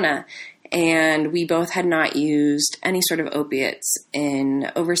Arizona, and we both had not used any sort of opiates in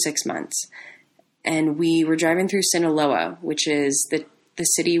over 6 months. And we were driving through Sinaloa, which is the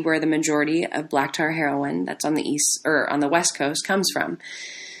city where the majority of black tar heroin that's on the east or on the west coast comes from.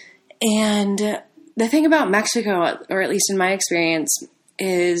 And the thing about Mexico, or at least in my experience,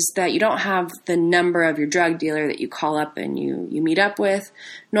 is that you don't have the number of your drug dealer that you call up and you meet up with.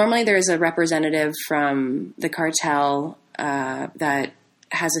 Normally there's a representative from the cartel that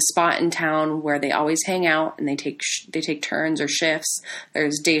has a spot in town where they always hang out, and they take turns or shifts.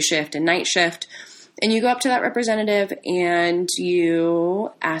 There's day shift and night shift. And you go up to that representative and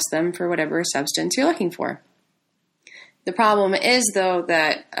you ask them for whatever substance you're looking for. The problem is, though,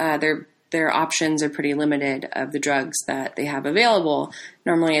 that their options are pretty limited of the drugs that they have available.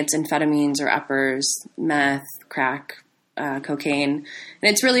 Normally it's amphetamines or uppers, meth, crack, cocaine,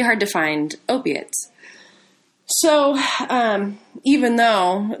 and it's really hard to find opiates. So even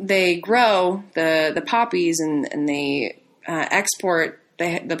though they grow the poppies and they export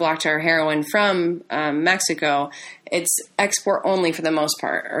the black tar heroin from Mexico, it's export only for the most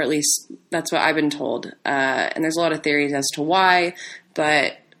part, or at least that's what I've been told. And there's a lot of theories as to why,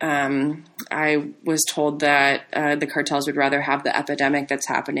 but I was told that the cartels would rather have the epidemic that's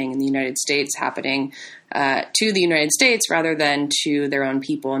happening in the United States happening to the United States rather than to their own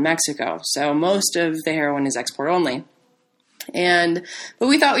people in Mexico. So most of the heroin is export only. But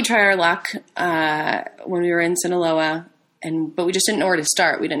we thought we'd try our luck when we were in Sinaloa, but we just didn't know where to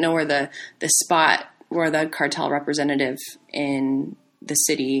start. We didn't know where the spot where the cartel representative in the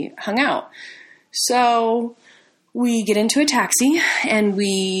city hung out. So we get into a taxi and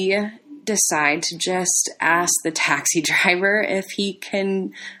we decide to just ask the taxi driver if he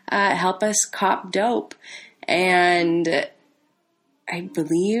can help us cop dope. And I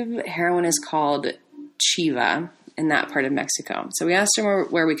believe heroin is called Chiva in that part of Mexico. So we asked him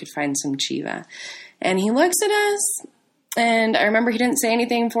where we could find some Chiva. And he looks at us, and I remember he didn't say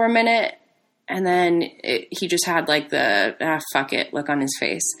anything for a minute. And then he just had like the fuck it look on his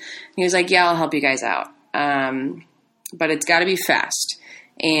face. He was like, yeah, I'll help you guys out. But it's got to be fast.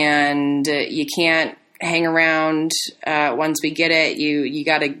 And you can't hang around once we get it. You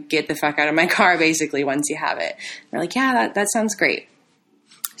got to get the fuck out of my car, basically, once you have it. And we're like, yeah, that sounds great.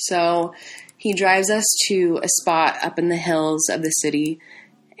 So he drives us to a spot up in the hills of the city.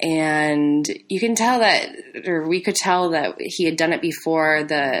 And you can tell that, or we could tell that he had done it before.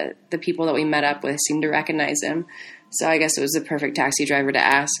 The people that we met up with seemed to recognize him. So I guess it was the perfect taxi driver to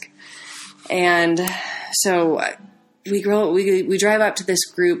ask. And so we drive up to this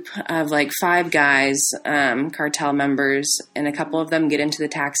group of like 5 guys, cartel members, and a couple of them get into the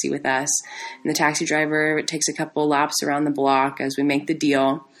taxi with us. And the taxi driver takes a couple laps around the block as we make the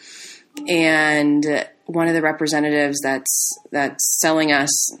deal. And one of the representatives that's selling us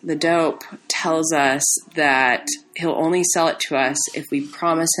the dope tells us that he'll only sell it to us if we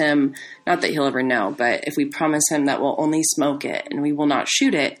promise him, not that he'll ever know, but if we promise him that we'll only smoke it and we will not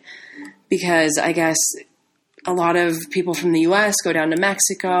shoot it. Because I guess a lot of people from the U.S. go down to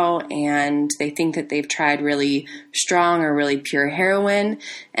Mexico and they think that they've tried really strong or really pure heroin,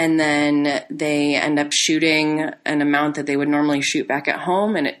 and then they end up shooting an amount that they would normally shoot back at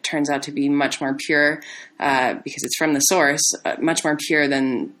home, and it turns out to be much more pure because it's from the source, much more pure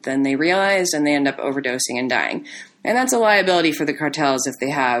than they realized, and they end up overdosing and dying. And that's a liability for the cartels if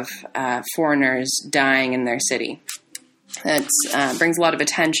they have foreigners dying in their city. That brings a lot of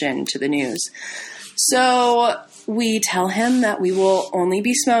attention to the news. So we tell him that we will only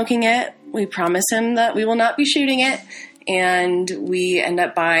be smoking it. We promise him that we will not be shooting it. And we end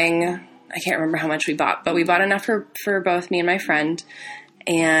up buying, I can't remember how much we bought, but we bought enough for both me and my friend.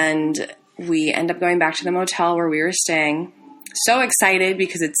 And we end up going back to the motel where we were staying. So excited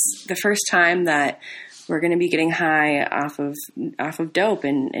because it's the first time that we're going to be getting high off of dope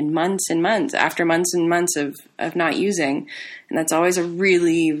in months and months, after months and months of not using. And that's always a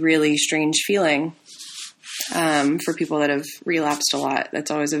really, really strange feeling for people that have relapsed a lot.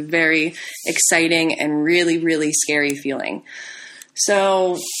 That's always a very exciting and really, really scary feeling.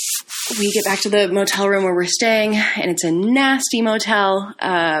 So we get back to the motel room where we're staying, and it's a nasty motel.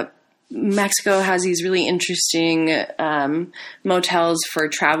 Mexico has these really interesting motels for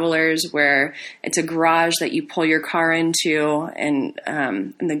travelers where it's a garage that you pull your car into, and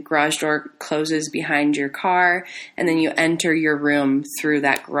the garage door closes behind your car, and then you enter your room through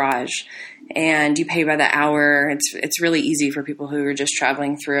that garage, and you pay by the hour. It's really easy for people who are just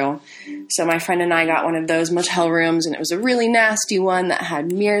traveling through. So my friend and I got one of those motel rooms, and it was a really nasty one that had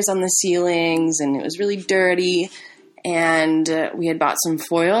mirrors on the ceilings, and it was really dirty. And we had bought some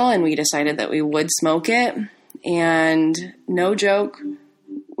foil, and we decided that we would smoke it. And no joke,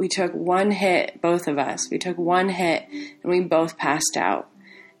 we took one hit, both of us. We took one hit, and we both passed out.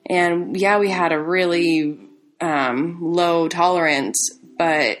 And yeah, we had a really low tolerance,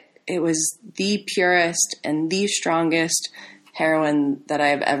 but it was the purest and the strongest heroin that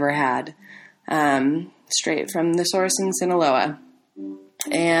I've ever had, straight from the source in Sinaloa.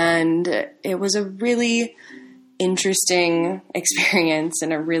 And it was a really interesting experience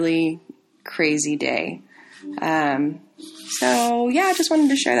and a really crazy day. So yeah, I just wanted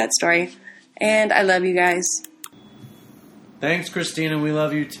to share that story, and I love you guys. Thanks, Christina. We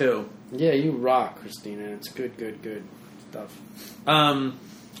love you too. Yeah, you rock, Christina. It's good stuff.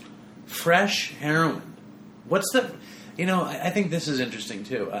 Fresh heroin. What's the... I think this is interesting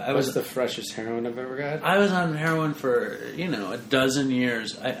too. What's the freshest heroin I've ever got? I was on heroin for, a dozen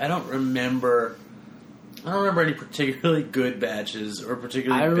years. I don't remember any particularly good batches or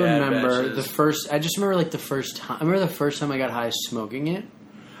particularly bad batches. I just remember the first time. I remember the first time I got high smoking it.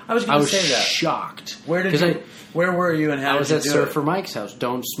 I was going to say that. Shocked. Where were you and how did you do it? I was at Surfer Mike's house.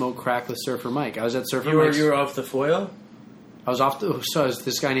 Don't smoke crack with Surfer Mike. I was at Surfer Mike's. You were off the foil? I was off the... So I was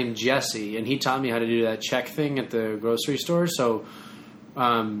this guy named Jesse, and he taught me how to do that check thing at the grocery store. So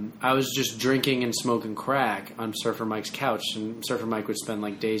I was just drinking and smoking crack on Surfer Mike's couch, and Surfer Mike would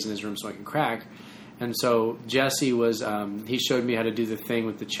spend days in his room smoking crack. And so Jesse was, he showed me how to do the thing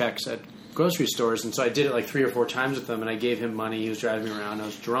with the checks at grocery stores. And so I did it 3 or 4 times with him, and I gave him money. He was driving me around. I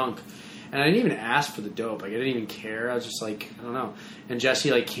was drunk. And I didn't even ask for the dope. I didn't even care. I was just I don't know. And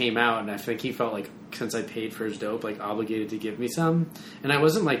Jesse came out, and I think he felt since I paid for his dope, obligated to give me some. And I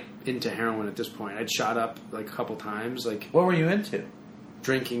wasn't into heroin at this point. I'd shot up a couple times. What were you into?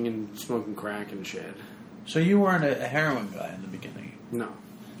 Drinking and smoking crack and shit. So you weren't a heroin guy in the beginning? No.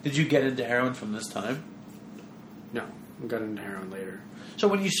 Did you get into heroin from this time? No. I got into heroin later. So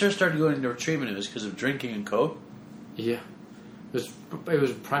when you first started going into treatment, it was because of drinking and coke? Yeah. It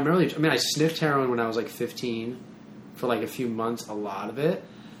was primarily... I sniffed heroin when I was 15 for a few months, a lot of it.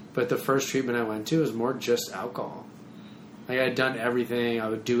 But the first treatment I went to was more just alcohol. I had done everything. I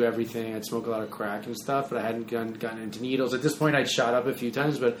would do everything. I'd smoke a lot of crack and stuff, but I hadn't gotten into needles. At this point, I'd shot up a few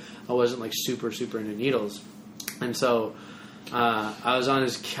times, but I wasn't super, super into needles. And so... I was on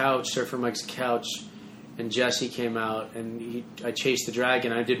his couch, Surfer Mike's couch, and Jesse came out, and I chased the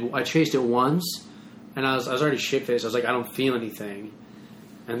dragon. I chased it once, and I was already shit-faced. I was I don't feel anything.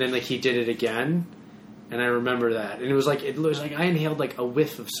 And then like he did it again, and I remember that. And it was like I inhaled like a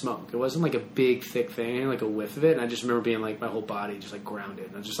whiff of smoke. It wasn't like a big thick thing, like a whiff of it. And I just remember being like my whole body just like grounded.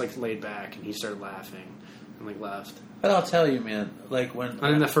 And I was just like laid back, and he started laughing and like left. But I'll tell you, man, like when... And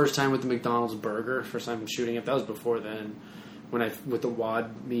then the first time with the McDonald's burger, first time shooting it, that was before then. When with the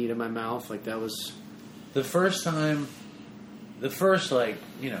wad meat in my mouth, like that was... The first time,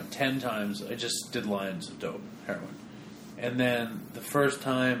 10 times, I just did lines of dope, heroin. And then the first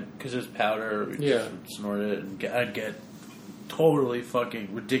time, because it was powder, we just snort it, and I'd get totally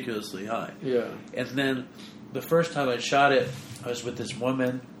fucking ridiculously high. Yeah. And then the first time I shot it, I was with this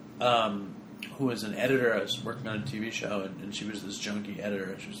woman... who was an editor. I was working on a TV show, and she was this junkie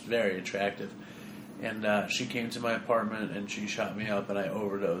editor. She was very attractive. And she came to my apartment, and she shot me up, and I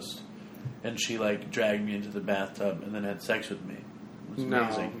overdosed. And she, like, dragged me into the bathtub and then had sex with me. It was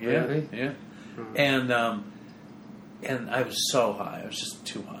amazing. No, really? Yeah. And I was so high. I was just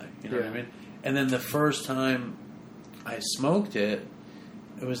too high. You know what I mean? And then the first time I smoked it,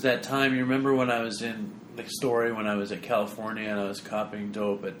 it was that time, you remember when I was in the story when I was at California and I was copying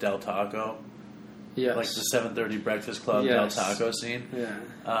dope at Del Taco? Yes. Like the 7:30 Breakfast Club Del Taco scene. Yeah.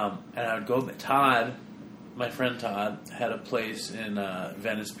 And I would go... Todd, my friend Todd, had a place in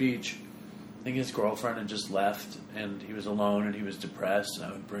Venice Beach. I think his girlfriend had just left, and he was alone, and he was depressed, and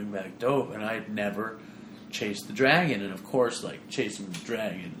I would bring back dope, and I'd never chased the dragon. And, of course, like, chasing the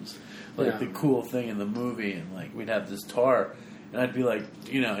dragon is, like, the cool thing in the movie. And, like, we'd have this tar, and I'd be like,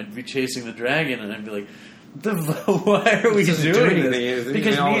 I'd be chasing the dragon, and I'd be like... why are we doing this?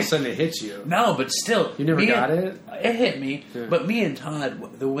 Because all of a sudden it hits you. No, but still, you never got it. It hit me, but me and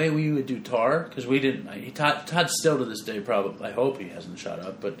Todd, the way we would do tar, because we didn't. Todd still to this day, probably. I hope he hasn't shut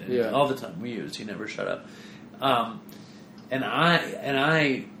up, but all the time we used, he never shut up. And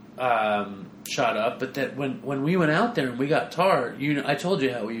I shot up, but that when we went out there and we got tar, I told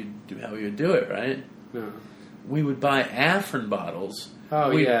you how we would do it, right? No. We would buy Afrin bottles.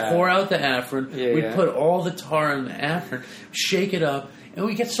 We'd pour out the Afrin. We'd put all the tar in the Afrin, shake it up, and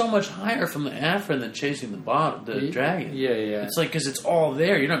we get so much higher from the Afrin than chasing the dragon. Yeah. It's like, because it's all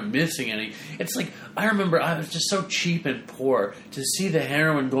there. You're not missing any. It's like, I remember I was just so cheap and poor to see the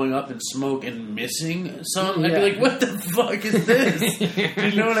heroin going up in smoke and missing some. I'd be like, what the fuck is this?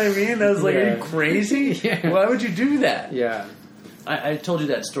 You know what I mean? I was like, are you crazy? Why would you do that? Yeah. I told you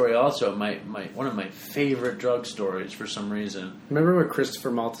that story also. My one of my favorite drug stories for some reason. Remember when Christopher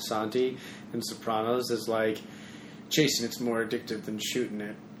Moltisanti in Sopranos is like, chasing it's more addictive than shooting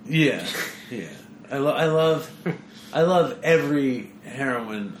it. Yeah. I love every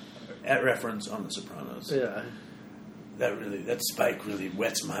heroin reference on The Sopranos. Yeah. That spike really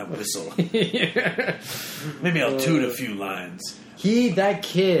wets my whistle. Maybe I'll toot a few lines.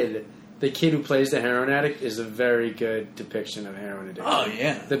 The kid who plays the heroin addict is a very good depiction of heroin addiction. Oh,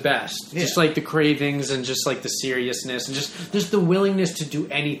 yeah. The best. Yeah. Just like the cravings and just like the seriousness and just the willingness to do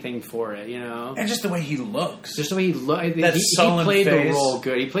anything for it, And just the way he looks. Just the way he looks. He played the role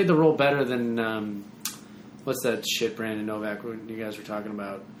good. He played the role better than, what's that shit Brandon Novak you guys were talking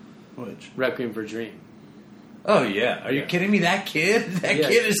about? Which? Requiem for a Dream. Oh, yeah. Are you kidding me? That kid? That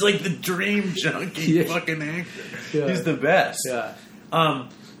kid is like the dream junkie fucking actor. Yeah. He's the best. Yeah.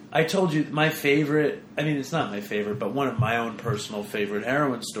 I told you my favorite, it's not my favorite, but one of my own personal favorite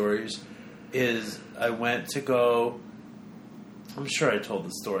heroin stories is I went to go, I'm sure I told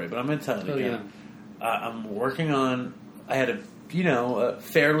the story, but I'm going to tell it again. Yeah. I'm working on, I had a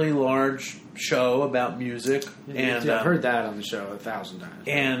fairly large show about music. And I've heard that on the show 1,000 times.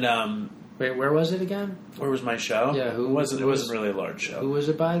 And, wait, where was it again? Where was my show? Yeah, it wasn't really a large show. Who was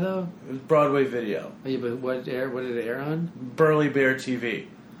it by, though? It was Broadway Video. Oh, yeah, but what did it air on? Burly Bear TV.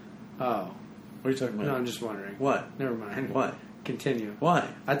 Oh. What are you talking about? No, I'm just wondering. What? Never mind. What? Continue. Why?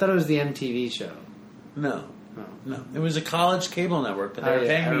 I thought it was the MTV show. No. Oh. No. It was a college cable network, but they were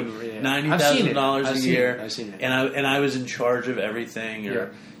paying me $90,000 a year. I've seen it. And I was in charge of everything.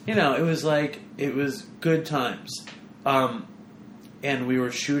 It was good times. And we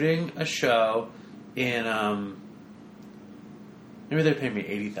were shooting a show in, maybe they're paying me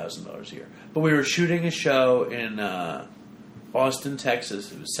 $80,000 a year. But we were shooting a show in Austin, Texas.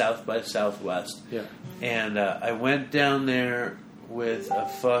 It was South by Southwest. Yeah. And I went down there with a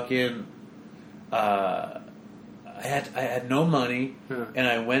fucking... I had no money, and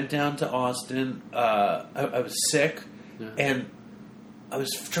I went down to Austin. I was sick, and I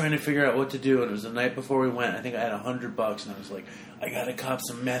was trying to figure out what to do, and it was the night before we went. I think I had $100, and I was like, I gotta cop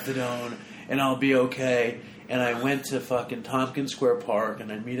some methadone, and I'll be okay. And I went to fucking Tompkins Square Park,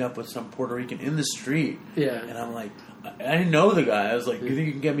 and I meet up with some Puerto Rican in the street. Yeah. And I'm like, I didn't know the guy. I was like, you think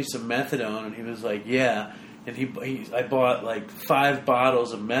you can get me some methadone? And he was like, yeah. And I bought like 5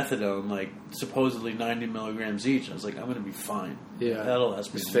 bottles of methadone, like supposedly 90 milligrams each. I was like, I'm going to be fine. Yeah. That'll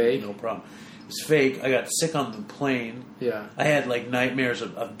last me. It's fake? No problem. It's fake. I got sick on the plane. Yeah. I had like nightmares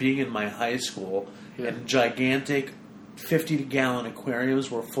of being in my high school and gigantic 50-gallon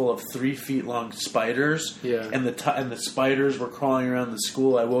aquariums were full of 3 feet long spiders. Yeah. And the spiders were crawling around the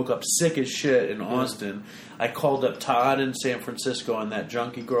school. I woke up sick as shit in Austin. I called up Todd in San Francisco and that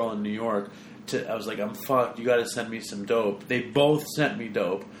junkie girl in New York. I was like, I'm fucked. You got to send me some dope. They both sent me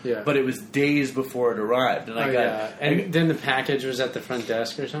dope. Yeah. But it was days before it arrived, and then the package was at the front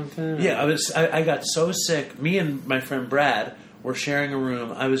desk or something. Yeah, I got so sick. Me and my friend Brad were sharing a room.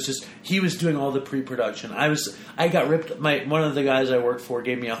 He was doing all the pre-production. I got ripped. One of the guys I worked for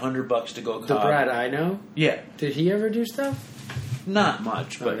gave me $100 to go cop. The Brad I know? Yeah. Did he ever do stuff? Not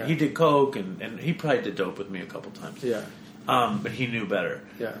much, but he did coke, and he probably did dope with me a couple times. Yeah. But he knew better.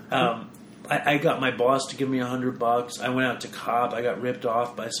 Yeah. I got my boss to give me $100. I went out to cop. I got ripped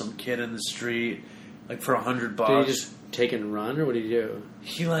off by some kid in the street, like for $100. Did he just take and run, or what did he do?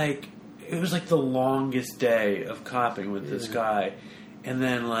 It was like the longest day of copping with this guy. And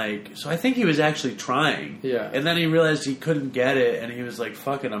then so I think he was actually trying. Yeah. And then he realized he couldn't get it, and he was like,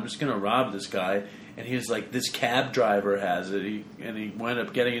 fuck it, I'm just going to rob this guy. And he was like, this cab driver has it. He wound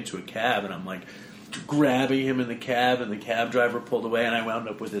up getting into a cab, and I'm like grabbing him in the cab, and the cab driver pulled away, and I wound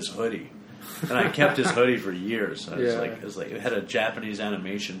up with his hoodie. And I kept his hoodie for years. It was like it had a Japanese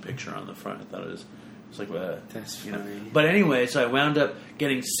animation picture on the front. I thought it was like that's funny. But anyway, so I wound up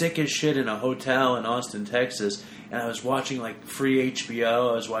getting sick as shit in a hotel in Austin, Texas, and I was watching like free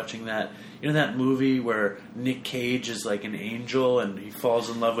HBO. I was watching that that movie where Nick Cage is like an angel and he falls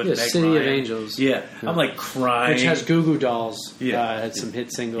in love with Meg City Ryan. of Angels. Yeah, I'm like crying. Which has Goo Goo Dolls. Had some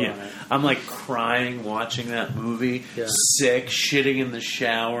hit single on it. I'm like crying watching that movie, sick, shitting in the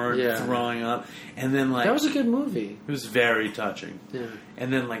shower, throwing up, and then like that was a good movie. It was very touching. Yeah,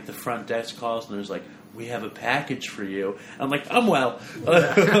 and then like the front desk calls and there's like, we have a package for you. I'm like, I'm well.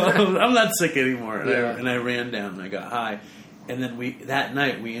 I'm not sick anymore. And I ran down and I got high. And then that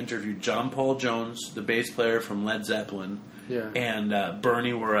night we interviewed John Paul Jones, the bass player from Led Zeppelin, and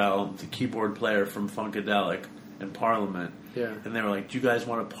Bernie Worrell, the keyboard player from Funkadelic and Parliament. Yeah. And they were like, do you guys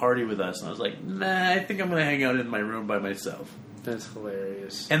want to party with us? And I was like, nah, I think I'm going to hang out in my room by myself. That's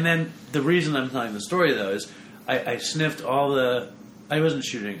hilarious. And then the reason I'm telling the story, though, is I sniffed all the... I wasn't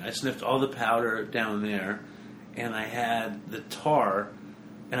shooting. I sniffed all the powder down there, and I had the tar...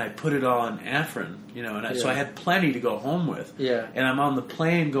 And I put it all in Afrin, so I had plenty to go home with. Yeah. And I'm on the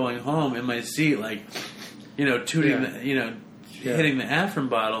plane going home in my seat, like, tooting, hitting the Afrin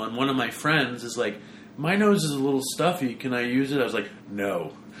bottle. And one of my friends is like, my nose is a little stuffy. Can I use it? I was like,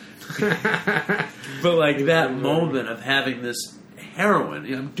 no. But like that moment of having this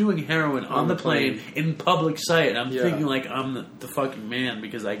heroin, I'm doing heroin on the plane in public sight. And I'm thinking like I'm the fucking man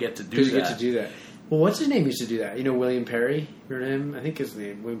because I get to do that. Because you get to do that. Well, what's his name used to do that? William Perry? Your name? I think his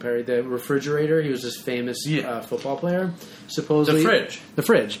name. William Perry. The refrigerator. He was this famous football player. Supposedly. The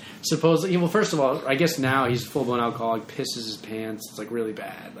fridge. Supposedly. Well, first of all, I guess now he's full-blown alcoholic, pisses his pants. It's like really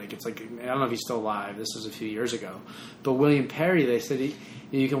bad. Like it's like, I don't know if he's still alive. This was a few years ago. But William Perry, they said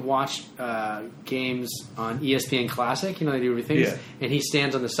you can watch games on ESPN Classic. They do everything. Yeah. And he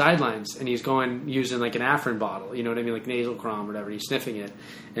stands on the sidelines and he's using like an Afrin bottle. You know what I mean? Like nasal crom or whatever. He's sniffing it.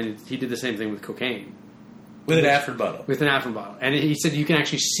 And he did the same thing with cocaine. With an Afrin bottle. With an Afrin bottle. And he said you can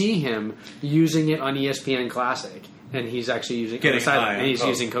actually see him using it on ESPN Classic. And he's actually using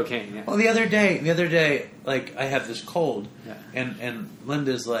using cocaine. Yeah. Well, the other day, like I have this cold, and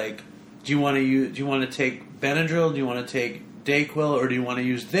Linda's like, "Do you want to take Benadryl? Do you want to take Dayquil, or do you want to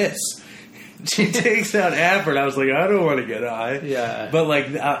use this?" She takes out Afrin. I was like, I don't want to get high. Yeah. But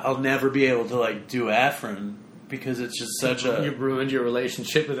like, I'll never be able to like do Afrin because it's just such a... You ruined your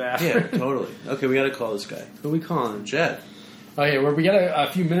relationship with Afrin. Yeah, totally. Okay, we got to call this guy. Who are we calling? Jed. Oh yeah, we got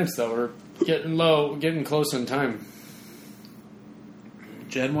a few minutes though. We're getting low, getting close on time.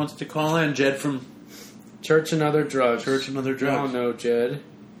 Jed wants to call in. Jed from Church and Other Drugs. Church and Other Drugs. You don't know Jed.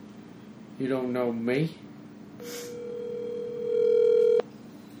 You don't know me.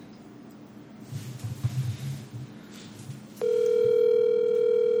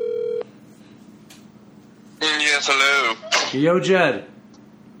 Yes, hello. Yo, Jed.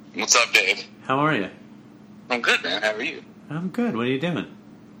 What's up, Dave? How are you? I'm good, man. How are you? I'm good. What are you doing?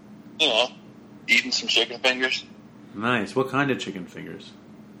 Eating some chicken fingers. Nice. What kind of chicken fingers?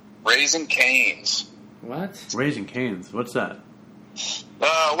 Raising Cane's. What? Raising Cane's. What's that?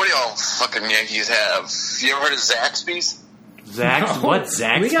 What do y'all fucking Yankees have? You ever heard of Zaxby's? Zax? No. What?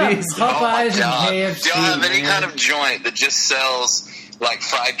 Zaxby's? We got Popeyes and Do KFC. y'all have any kind of joint that just sells like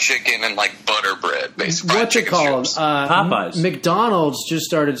fried chicken and like butter bread, basically. What you call them? Popeyes. McDonald's just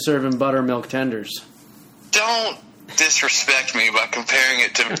started serving buttermilk tenders. Don't disrespect me by comparing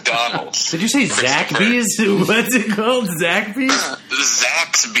it to McDonald's. Did you say Zaxby's? What's it called? Zaxby's?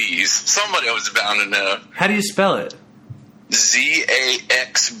 Zaxby's. Somebody was bound to know. How do you spell it?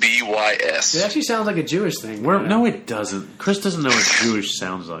 Zaxbys. It actually sounds like a Jewish thing. No, it doesn't. Chris doesn't know what Jewish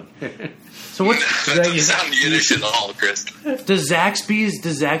sounds like. So what? That doesn't sound Yiddish at all, Chris. Does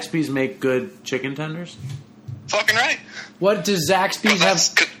Zaxby's make good chicken tenders? Fucking right. What does Zaxby's have?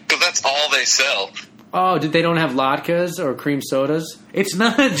 Because that's all they sell. Oh, they don't have latkes or cream sodas? It's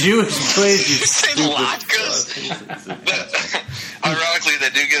not a Jewish place. You say latkes? Ironically, they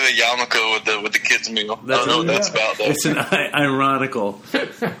do give a yarmulke with the kids' meal. I don't know what that's about, though. It's an ironical.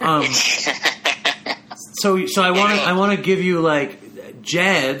 So I want to give you like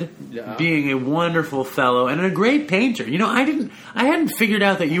Jed being a wonderful fellow and a great painter. You know, I hadn't figured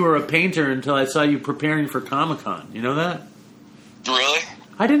out that you were a painter until I saw you preparing for Comic-Con. You know that? Really?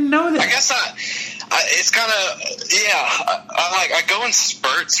 I didn't know that. I guess it's kind of, I go in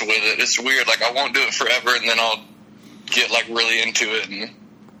spurts with it. It's weird. Like, I won't do it forever, and then I'll get, like, really into it, and,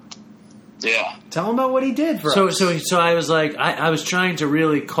 yeah. Tell him about what he did for us. So I was like, I was trying to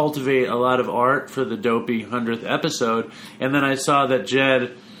really cultivate a lot of art for the Dopey 100th episode, and then I saw that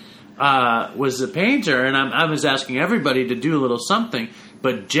Jed was a painter, and I was asking everybody to do a little something,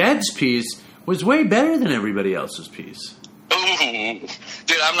 but Jed's piece was way better than everybody else's piece. Ooh,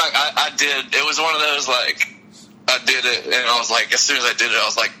 dude, I did. It was one of those, like, I did it, and I was like, as soon as I did it, I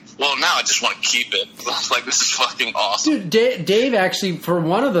was like, well, now I just want to keep it. I was like, this is fucking awesome. Dude, Dave actually, for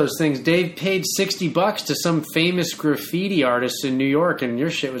one of those things, Dave paid $60 to some famous graffiti artist in New York, and your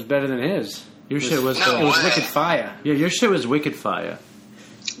shit was better than his. It was Wicked Fire. Yeah, your shit was Wicked Fire.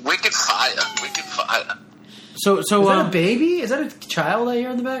 Wicked Fire. So is that a baby? Is that a child I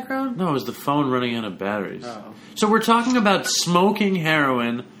hear in the background? No, it was the phone running out of batteries. Oh. So we're talking about smoking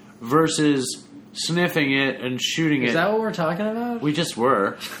heroin versus sniffing it and shooting it. Is that what we're talking about? We just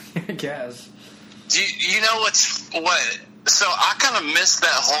were. I guess. Do you know what? So I kind of missed that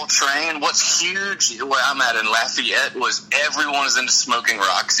whole train. What's huge where I'm at in Lafayette was everyone is into smoking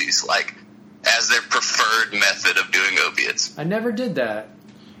Roxy's, like, as their preferred method of doing opiates. I never did that.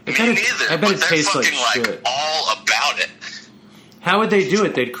 Me neither. I bet but it they're tastes fucking like shit. like all about it. How would they do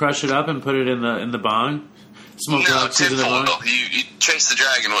it? They'd crush it up and put it in the bong? Smoke Roxy's in the bong? You chase the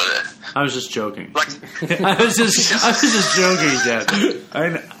dragon with it. I was just joking. Like, I was just joking, Dad.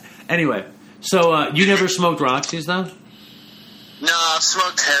 Anyway, so you never smoked Roxy's, though? No, I've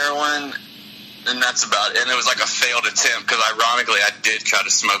smoked heroin, and that's about it. And it was like a failed attempt, because ironically I did try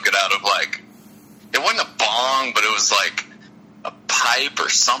to smoke it out of, like, it wasn't a bong, but it was like a pipe or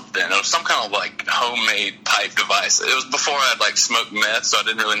something. It was some kind of, like, homemade pipe device. It was before I had, like, smoked meth, so I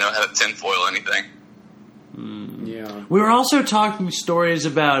didn't really know how to tinfoil anything. Yeah. We were also talking stories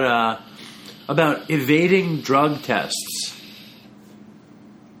about evading drug tests.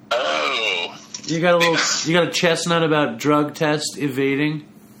 Oh. You got a chestnut about drug test evading?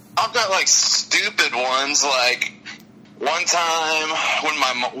 I've got, like, stupid ones, like, one time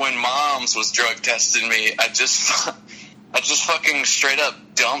when Moms was drug testing me, I just fucking straight up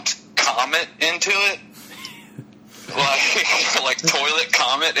dumped Comet into it. Like toilet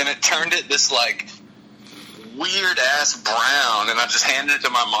Comet, and it turned it this, like, weird ass brown, and I just handed it to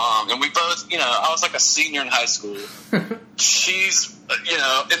my mom, and we both, I was like a senior in high school. She's,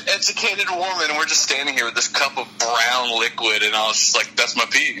 an educated woman, and we're just standing here with this cup of brown liquid, and I was just like, that's my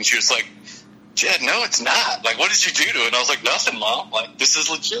pee, and she was like, Jed, no, it's not. Like, what did you do to it? And I was like, nothing, Mom. Like, this is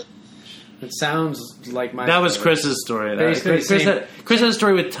legit. It sounds like my. That was Chris's story. Chris had a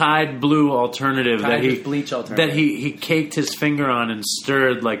story with Tide Blue Alternative bleach alternative that he caked his finger on and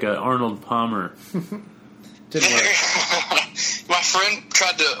stirred like a Arnold Palmer. Didn't work.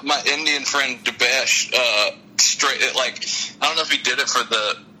 My Indian friend Debesh, I don't know if he did it for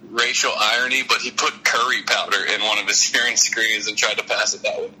the racial irony, but he put curry powder in one of his hearing screens and tried to pass it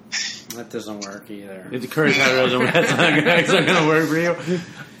that way. That doesn't work either. If the curry powder doesn't work, that's not going to work for you.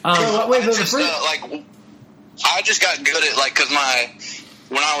 I just got good at, like, because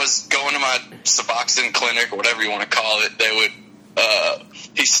when I was going to my Suboxone clinic or whatever you want to call it, they would.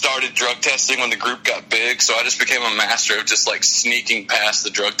 He started drug testing when the group got big, so I just became a master of just, like, sneaking past the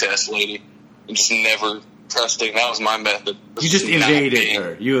drug test lady and just never testing. That was my method. You just evaded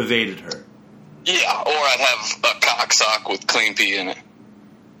her. You evaded her. Yeah, or I'd have a cock sock with clean pee in it.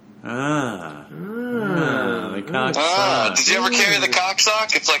 The cock sock. Did you ever carry the cock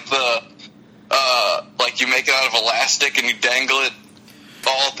sock? It's like like you make it out of elastic and you dangle it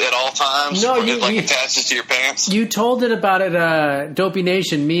at all all times? No, it attaches to your pants? You told it about it, Dopey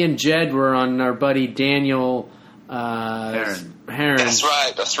Nation. Me and Jed were on our buddy Daniel Heron.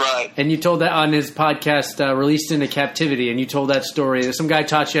 That's right. And you told that on his podcast, Released into Captivity, and you told that story. Some guy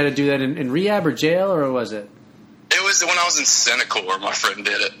taught you how to do that in rehab or jail, or was it? It was when I was in Senecor. My friend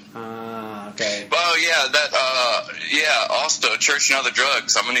did it. Okay. Oh, yeah, also, Church and Other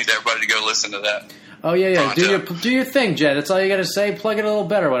Drugs. I'm going to need everybody to go listen to that. Oh, yeah. Do your thing, Jed. That's all you got to say. Plug it a little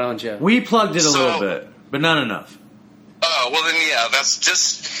better, why don't you? We plugged it a little bit, but not enough. Oh, well then, yeah, that's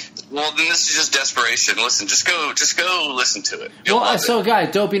just... Well, then this is just desperation. Listen, just go listen to it. So,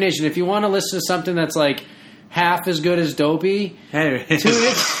 guys, Dopey Nation, if you want to listen to something that's like half as good as Dopey, hey, tune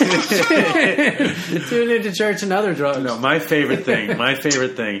into Church and Other Drugs. No, my favorite thing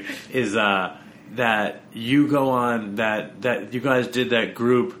is that you go on that you guys did that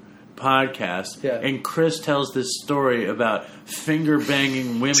group podcast, and Chris tells this story about finger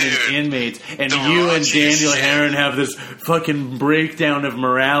banging women inmates, and you and Daniel Heron have this fucking breakdown of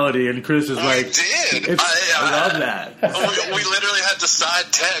morality, and Chris is like, I love that. We literally had to side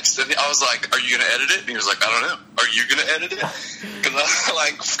text, and I was like, "Are you going to edit it?" And he was like, "I don't know. Are you going to edit it?"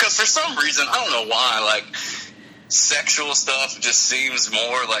 Because for some reason, I don't know why, like sexual stuff just seems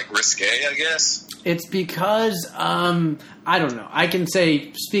more like risque, I guess. It's because I don't know. I can't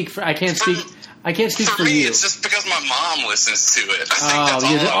speak for me, you. It's just because my mom listens to it. I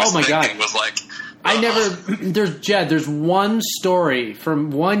think that's all I was thinking was like. There's one story from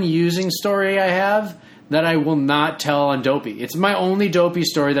one using story I have that I will not tell on Dopey. It's my only Dopey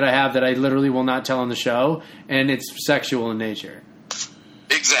story that I have that I literally will not tell on the show, and it's sexual in nature.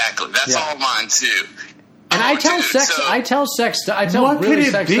 Exactly. That's all mine too. And I tell sex. I tell what really could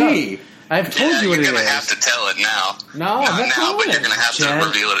it sex be? Stuff. I've told you what it is. You're going to have to tell it now. No, not now, but you're going to have to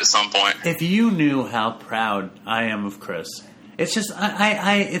reveal it at some point. If you knew how proud I am of Chris, it's just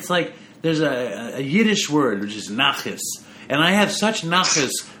it's like there's a Yiddish word which is nachis, and I have such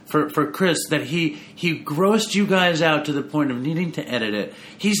nachis for Chris that he grossed you guys out to the point of needing to edit it.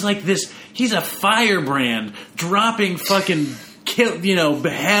 He's like this. He's a firebrand dropping fucking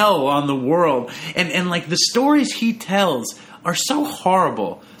hell on the world, and like the stories he tells are so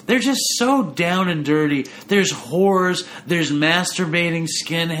horrible. They're just so down and dirty. There's whores, there's masturbating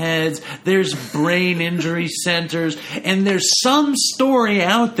skinheads, there's brain injury centers, and there's some story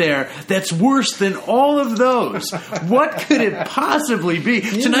out there that's worse than all of those. What could it possibly be?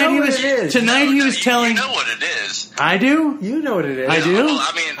 Tonight he was telling. You know what it is. I do? You know what it is. I do? Well,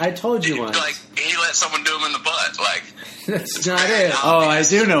 I mean, I told you once. Like, he let someone do him in the butt. Like, that's not it. Oh, I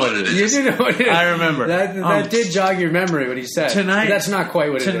do know what it is. You do know what it is. I remember. That did jog your memory what he said. Tonight, that's not quite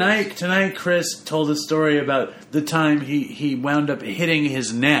what it is. Tonight, Chris told a story about the time he wound up hitting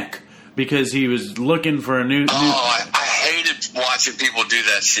his neck because he was looking for a new... I hated watching people do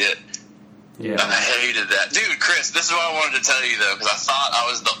that shit. Yeah. I hated that. Dude, Chris, this is what I wanted to tell you, though, because I thought I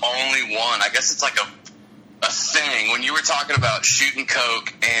was the only one. I guess it's like a thing. When you were talking about shooting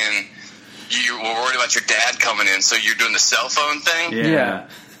coke and... you were worried about your dad coming in, so you're doing the cell phone thing? Yeah.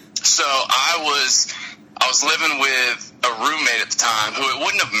 So I was living with a roommate at the time who it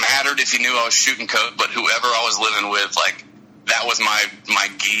wouldn't have mattered if he knew I was shooting coke, but whoever I was living with, like, that was my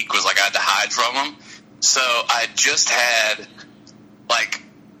geek, was like I had to hide from him. So I just had, like,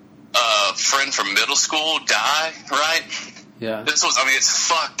 a friend from middle school die, right? Yeah. This was, I mean, it's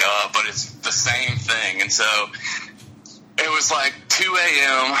fucked up, but it's the same thing. And so... it was like 2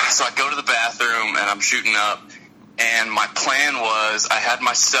 a.m., so I go to the bathroom, and I'm shooting up, and my plan was I had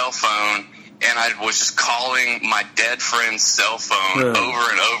my cell phone, and I was just calling my dead friend's cell phone over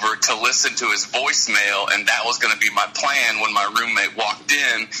and over to listen to his voicemail, and that was going to be my plan when my roommate walked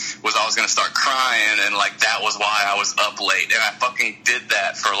in, was I was going to start crying, and, like, that was why I was up late, and I fucking did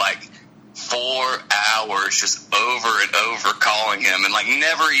that for, like, 4 hours, just over and over calling him, and, like,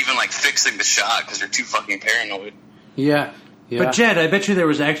 never even, like, fixing the shot, because you're too fucking paranoid. Yeah. But Jed, I bet you there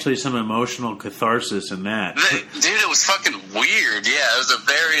was actually some emotional catharsis in that. Dude, it was fucking weird. Yeah, it was a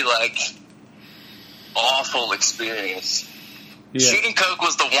very, like, awful experience. Yeah. Shooting coke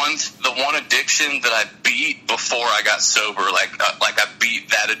was the one addiction that I beat before I got sober. Like I beat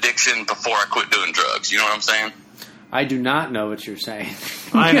that addiction before I quit doing drugs. You know what I'm saying? I do not know what you're saying.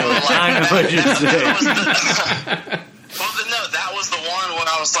 I know what you're saying. Well, no, that was the one when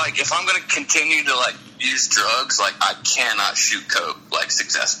I was like, if I'm going to continue to, like, use drugs, like, I cannot shoot coke, like,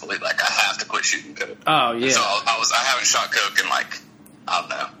 successfully. Like, I have to quit shooting coke. Oh, yeah. So I haven't shot coke in, like, I don't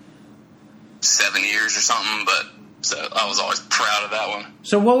know, 7 years or something, but, so I was always proud of that one.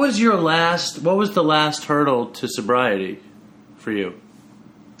 So what was the last hurdle to sobriety for you?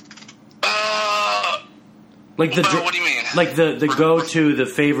 What do you mean? Like the go-to, the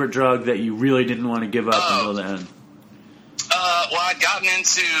favorite drug that you really didn't want to give up until the end. Well, I'd gotten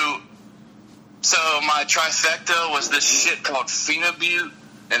into... So my trifecta was this shit called Phenobute,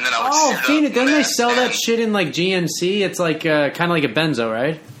 and then I would shoot up Doesn't they sell that and shit in like GNC? It's like kind of like a benzo,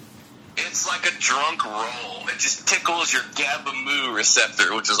 right? It's like a drunk roll. It just tickles your GABA-mu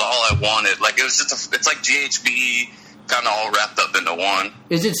receptor, which is all I wanted. Like it was just it's like GHB kind of all wrapped up into one.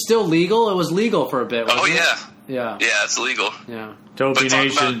 Is it still legal? It was legal for a bit, wasn't it? Yeah. Yeah, it's legal. Yeah. Dopey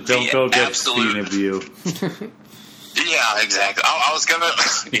Nation, don't go get Phenobute. Yeah, exactly. I was gonna.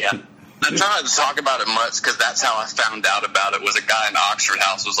 Yeah. I'm trying to talk about it much because that's how I found out about it. Was a guy in Oxford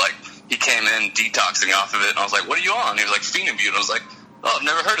House was like, he came in detoxing off of it, and I was like, "What are you on?" He was like, "Phenobute." I was like, "Oh, I've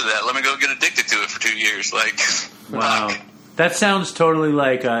never heard of that. Let me go get addicted to it for 2 years." Like, wow, fuck. that sounds totally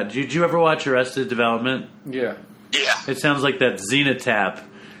like. Did you ever watch Arrested Development? Yeah. Yeah. It sounds like that Xenotap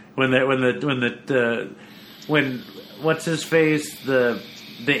when what's his face, the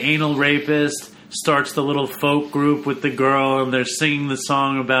anal rapist starts the little folk group with the girl, and they're singing the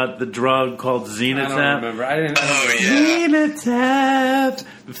song about the drug called Xenotap. I don't remember. I didn't. Xenotap,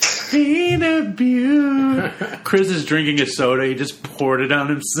 Phenobute. Chris is drinking a soda. He just poured it on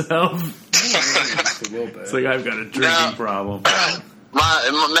himself. It's like, I've got a drinking problem.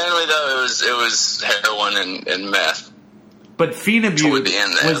 Mainly though, it was heroin and meth. But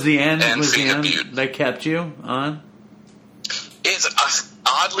Phenobute was the end that kept you on? It's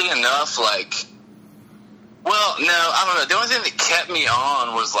oddly enough, like, well, no, I don't know. The only thing that kept me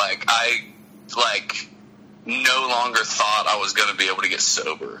on was like I no longer thought I was going to be able to get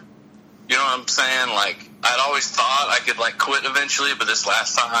sober. You know what I'm saying? Like, I'd always thought I could like quit eventually, but this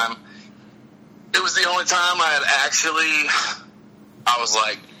last time, it was the only time I was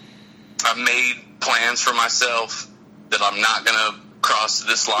like, I made plans for myself that I'm not going to cross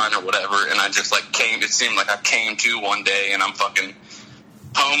this line or whatever, and I just like it seemed like I came to one day and I'm fucking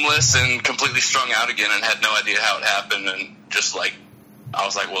homeless and completely strung out again and had no idea how it happened, and just like, I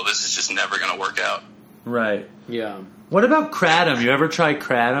was like, well, this is just never going to work out. Right. Yeah. What about kratom? You ever try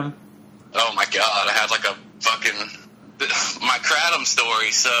kratom? Oh my god, I had like a fucking my kratom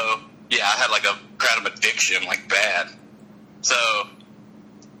story. So yeah, I had like a kratom addiction, like bad. So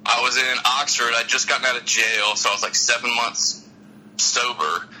I was in Oxford. I'd just gotten out of jail, so I was like 7 months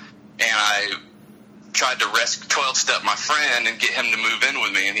sober, and I tried to 12-step my friend and get him to move in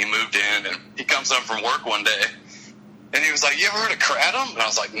with me, and he moved in, and he comes home from work one day, and he was like, "You ever heard of kratom?" And I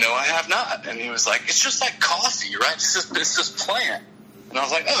was like, "No, I have not." And he was like, "It's just like coffee, right? It's just plant." And I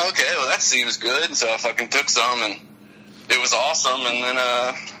was like, "Oh, okay, well, that seems good." And so I fucking took some, and it was awesome, and then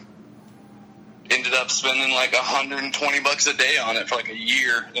ended up spending like $120 a day on it for like a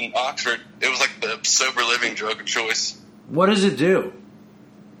year in Oxford. It was like the sober living drug of choice. What does it do?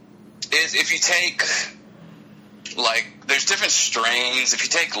 Is if you take, like, there's different strains. If you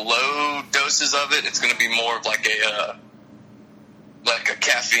take low doses of it, it's going to be more of like a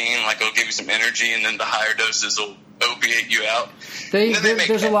caffeine, like it'll give you some energy, and then the higher doses will opiate you out.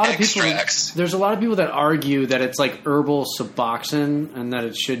 There's a lot of people. There's a lot of people that argue that it's like herbal Suboxone and that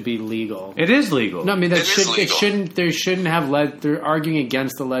it should be legal. It is legal. No, I mean that it shouldn't. They shouldn't have They're arguing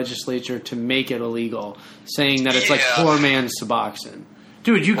against the legislature to make it illegal, saying that it's like poor man's Suboxone.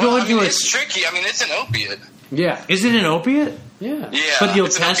 Dude, it's tricky. I mean, it's an opiate. Yeah. Is it an opiate? Yeah. Yeah. But you'll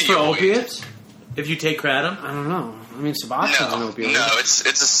test for opiates if you take kratom? I don't know. I mean, Suboxone's an opiate. No, it's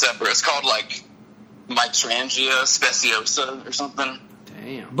a separate. It's called like Mitrangia speciosa or something.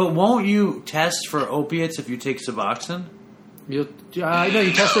 Damn. But won't you test for opiates if you take Suboxone? You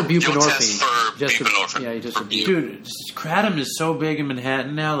test for buprenorphine. You'll test for buprenorphine. Yeah, you test for buprenorphine. Dude, kratom is so big in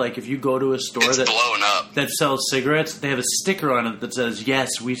Manhattan now. Like, if you go to a store blowing up. that sells cigarettes, they have a sticker on it that says,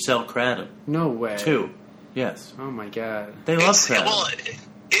 "Yes, we sell kratom." No way. 2. Yes. Oh my god. They love kratom. Well,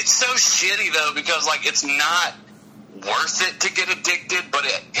 it's so shitty though, because like it's not worth it to get addicted, but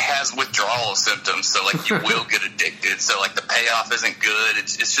it has withdrawal symptoms, so like you will get addicted. So like the payoff isn't good.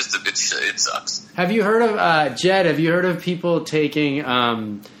 It's just it sucks. Have you heard of Jed? Have you heard of people taking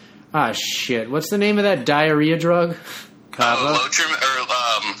what's the name of that diarrhea drug? Kava?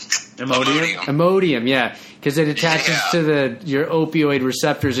 Imodium? Imodium, yeah, because it attaches to your opioid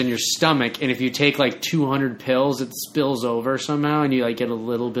receptors in your stomach, and if you take like 200 pills, it spills over somehow, and you like get a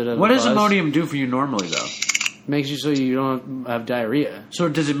little bit of. What does Imodium do for you normally, though? Makes you so you don't have diarrhea. So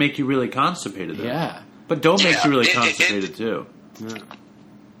does it make you really constipated, though? Yeah. But dope makes you really constipated, too. Yeah.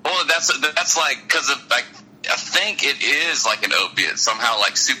 Well, that's like, because like, I think it is like an opiate somehow,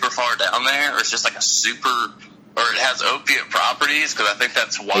 like super far down there, or it's just like a super, or it has opiate properties, because I think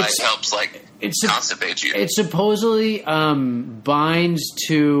that's why it helps like constipate you. It supposedly binds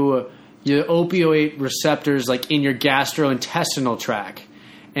to your opioid receptors like in your gastrointestinal tract.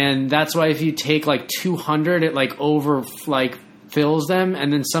 And that's why if you take like 200, it like fills them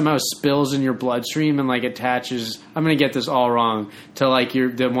and then somehow spills in your bloodstream and like attaches. I'm gonna get this all wrong to like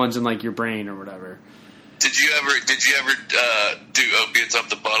the ones in like your brain or whatever. Did you ever do opiates up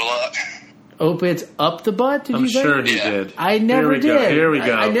the butt a lot? Opiates up the butt? I'm sure he did. I never did. Here we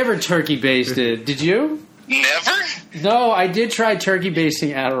go. I never turkey basted. Did you? Never? No, I did try turkey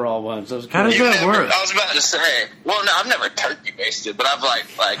basting Adderall once. That was cool. How does that work? I was about to say. Well, no, I've never turkey basted, but I've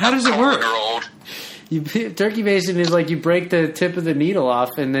like how does it work? Rolled. Turkey basting is like you break the tip of the needle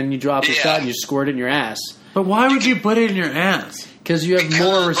off and then you drop a shot and you squirt it in your ass. But why would you put it in your ass? Because you have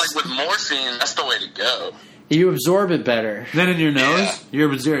more. Like with morphine, that's the way to go. You absorb it better. Then in your nose,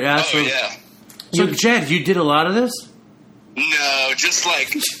 your ass. Oh yeah. So Jed, you did a lot of this? No, just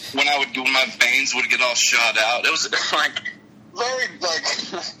like when my veins would get all shot out. It was like very like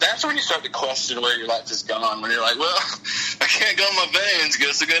that's when you start to question where your life is gone. When you're like, well, I can't go in my veins.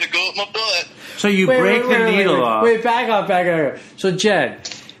 Guess I got to go up my butt. So you break the needle off. Wait, back up. So Jed,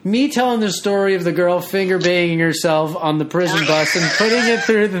 me telling the story of the girl finger banging herself on the prison bus and putting it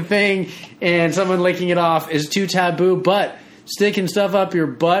through the thing and someone licking it off is too taboo, but sticking stuff up your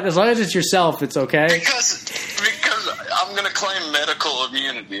butt, as long as it's yourself, it's okay? Because I'm going to claim medical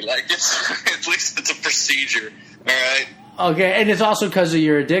immunity. Like, at least it's a procedure, all right? Okay, and it's also because of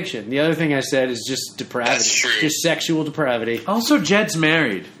your addiction. The other thing I said is just depravity. That's true. Just sexual depravity. Also, Jed's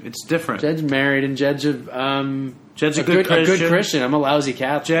married. It's different. Jed's married, and Jed's a good Christian. I'm a lousy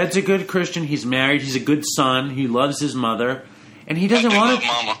Catholic. Jed's a good Christian. He's married. He's a good son. He loves his mother, and he doesn't want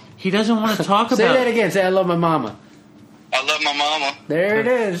to. He doesn't want to talk about. Say that again. Say I love my mama. I love my mama. There it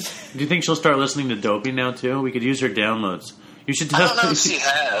is. Do you think she'll start listening to Dopey now too? We could use her downloads. You should. I don't know if she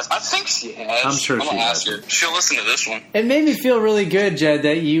has. I think she has. I'm sure she has. Ask her. She'll listen to this one. It made me feel really good, Jed,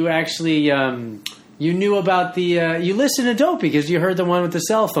 that you actually you knew about the you listened to Dopey because you heard the one with the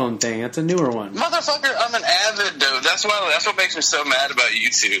cell phone thing. That's a newer one. Motherfucker, I'm an avid dope. That's what makes me so mad about you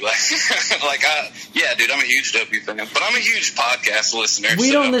two. Dude, I'm a huge Dopey fan, but I'm a huge podcast listener.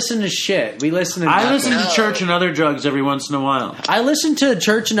 We don't listen to shit. We listen to. I listen to Church and Other Drugs every once in a while. I listened to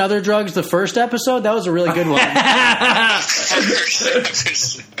Church and Other Drugs the first episode. That was a really good one.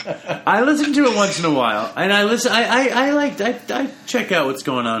 I listen to it once in a while, and I listen. I check out what's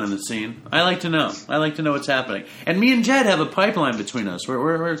going on in the scene. I like to know. I like to know what's happening. And me and Jed have a pipeline between us.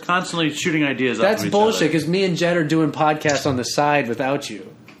 We're constantly shooting ideas. That's bullshit. Because me and Jed are doing podcasts on the side without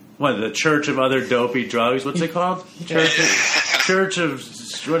you. What, the Church of Other Dopey Drugs? What's it called? Church of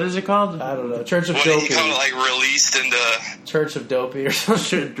what is it called? I don't know. Church of Dopey. Dopey. You call it like released into Church of Dopey or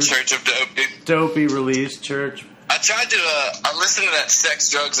something. Church of Dopey. Dopey released church. I tried to. I listened to that Sex,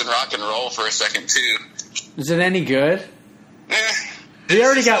 Drugs, and Rock and Roll for a second too. Is it any good? We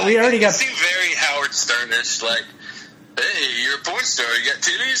already got. It seemed very Howard Sternish, like, hey, you're a porn star, you got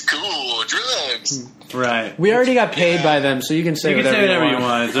titties, cool, drugs. Right. We already got paid by them, so you can say whatever you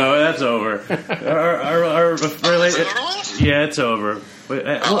want. So that's over. Yeah, it's over.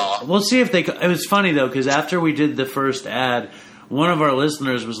 We'll see if they. It was funny though, because after we did the first ad, one of our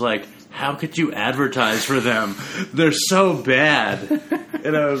listeners was like, "How could you advertise for them? They're so bad."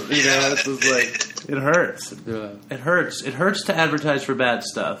 It's just like. It hurts. It hurts. It hurts to advertise for bad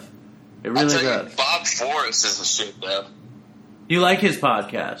stuff. It really does. Bob Forrest is the shit, though. You like his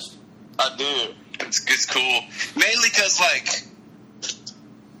podcast? I do. It's cool. Mainly because,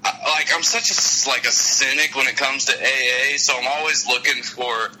 I'm such a cynic when it comes to AA, so I'm always looking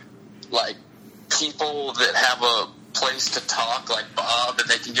for, people that have a place to talk, like Bob, and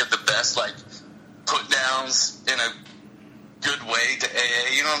they can give the best, put-downs in a good way to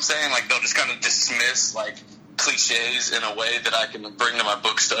AA, you know what I'm saying? Like, they'll just kind of dismiss, cliches in a way that I can bring to my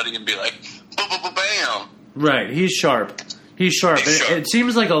book study and be like, bam. Right, he's sharp. It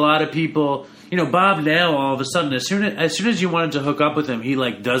seems like a lot of people, Bob now, all of a sudden, as soon as you wanted to hook up with him, he,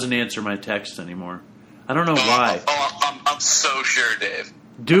 doesn't answer my texts anymore. I don't know why. I'm so sure, Dave.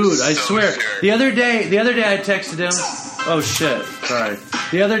 Dude, I swear. Sure. The other day I texted him. Oh, shit. Sorry.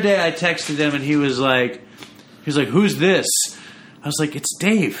 The other day I texted him, and he was like, who's this? I was like, it's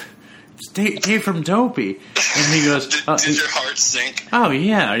Dave. It's Dave from Dopey. And he goes, Did your heart sink? Oh,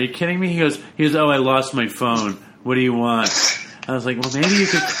 yeah. Are you kidding me? He goes, oh, I lost my phone. What do you want? I was like, well,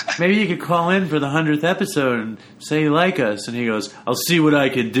 maybe you could call in for the 100th episode and say you like us. And he goes, I'll see what I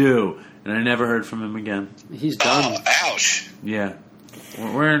can do. And I never heard from him again. He's done. Oh, ouch. Yeah.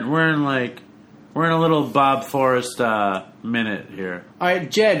 We're in a little Bob Forrest minute here. All right,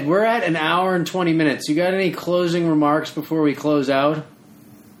 Jed, we're at an hour and 20 minutes. You got any closing remarks before we close out?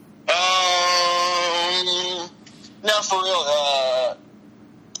 No, for real.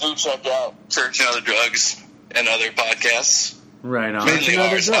 Do do check out Church and Other Drugs and other podcasts. Right on. Mainly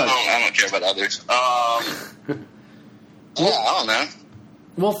Other ours. Drugs. I don't care about others. Yeah, I don't know.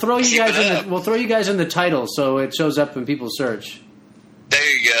 We'll throw you Keep guys it in up. the, we'll throw you guys in the title so it shows up when people search.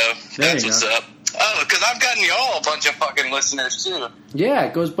 There you go. There That's you what's go. up. Oh, because I've gotten y'all a bunch of fucking listeners, too. Yeah,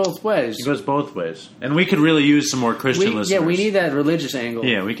 it goes both ways. It goes both ways. And we could really use some more Christian listeners. Yeah, we need that religious angle.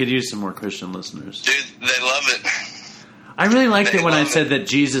 Yeah, we could use some more Christian listeners. Dude, they love it. I really liked They it when I love said it. that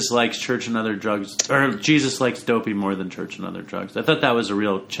Jesus likes church and other drugs, or Jesus likes Dopey more than church and other drugs. I thought that was a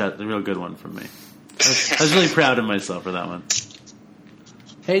real good one from me. I was really proud of myself for that one.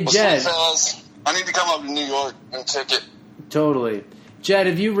 Hey, Well, Jed. so, fellas, I need to come up to New York and kick it. Totally. Jed,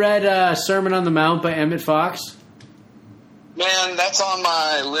 have you read Sermon on the Mount by Emmett Fox? Man, that's on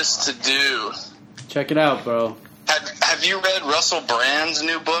my list to do. Check it out, bro. Have you read Russell Brand's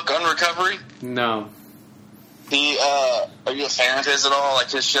new book on recovery? No. Are you a fan of his at all? Like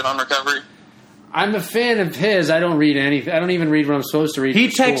his shit on recovery? I'm a fan of his. I don't read anything. I don't even read what I'm supposed to read. He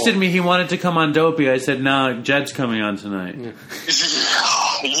for school. texted me he wanted to come on Dopey. I said, no, Jed's coming on tonight.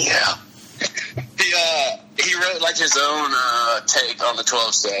 Yeah. He wrote like his own take on the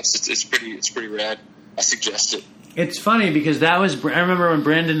 12 steps. It's pretty rad. I suggest it. It's funny because I remember when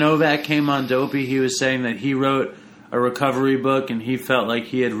Brandon Novak came on Dopey, he was saying that he wrote a recovery book and he felt like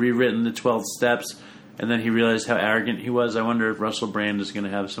he had rewritten the 12 steps, and then he realized how arrogant he was. I wonder if Russell Brand is going to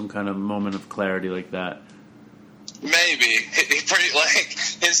have some kind of moment of clarity like that. Maybe. He pretty like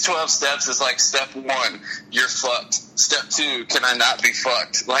his 12 steps is like step 1, you're fucked. Step 2, can I not be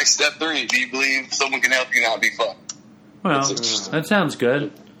fucked? Like step 3, do you believe someone can help you not be fucked? Well, That's interesting. that sounds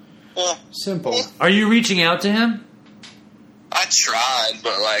good. Yeah. Simple. Are you reaching out to him? I tried,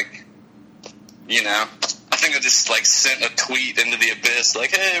 but like, you know, I think I just like sent a tweet into the abyss,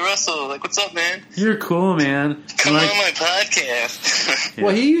 like, "Hey Russell, like, what's up, man? You're cool, man. Come Like- on my podcast." Yeah.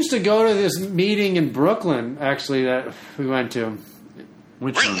 Well, he used to go to this meeting in Brooklyn, actually, that we went to.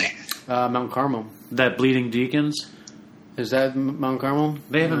 Which Really? Mount Carmel. one? That Bleeding Deacons? Is that Mount Carmel?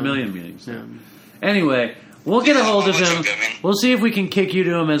 They have a million meetings. Yeah. Anyway, we'll get a hold of What's him. up, Kevin? We'll see if we can kick you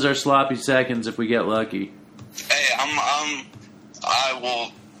to him as our sloppy seconds if we get lucky. Hey, I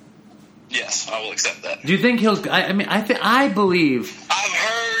will. Yes, I will accept that. Do you think he'll? I believe. I've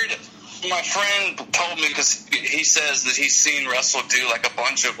heard. My friend told me because he says that he's seen Russell do like a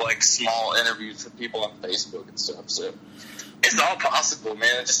bunch of like small interviews with people on Facebook and stuff. So it's all possible,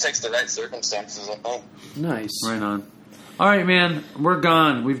 man. It just takes the right circumstances, I think. Nice. Right on. All right, man. We're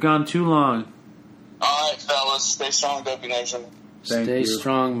gone. We've gone too long. All right, fellas, stay strong, Dopey Nation. Thank Stay you.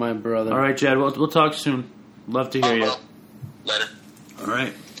 strong, my brother. All right, Jed. We'll talk soon. Love to hear you. Later. All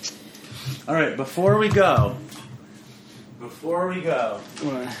right. All right. Before we go,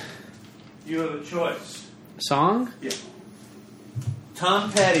 What? you have a choice. Song? Yeah.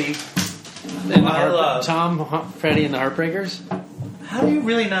 Tom Petty. And I love. Tom Petty and the Heartbreakers? How do you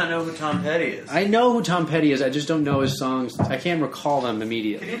really not know who Tom Petty is? I know who Tom Petty is. I just don't know his songs. I can't recall them Can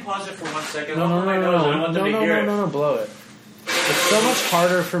immediately. you pause it for 1 second? No, I want them to hear it. no, blow it. It's so much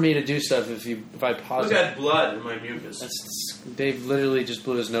harder for me to do stuff if I pause Look it. at blood in my mucus. Dave literally just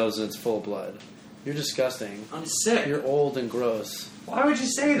blew his nose and it's full of blood. You're disgusting. I'm sick. You're old and gross. Why would you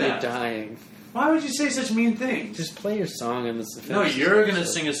say You're that? dying. Why would you say such mean things? Just play your song and it's No, you're gonna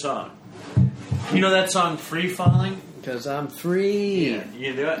sing a song. You know that song "Free Falling"? Because I'm free. You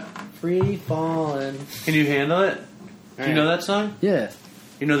can do it. Free falling. Can you handle it? Do you know that song? Yeah.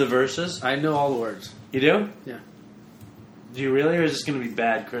 You know the verses? I know all the words. You do? Yeah. Do you really, or is this gonna be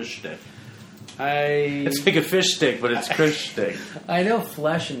bad Chris shtick? I It's like a fish stick, but it's Chris shtick. I know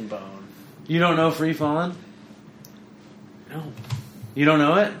Flesh and Bone. You don't know "Free Falling"? No. You don't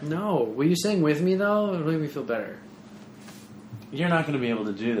know it? No. Will you sing with me though? It'll make me feel better. You're not gonna be able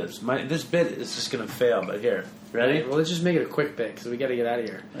to do this. This bit is just gonna fail. But here, ready? Well, let's just make it a quick bit because we got to get out of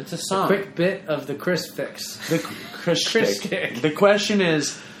here. It's a song. Quick bit of the Chris fix. The Chris Chris stick. stick. The question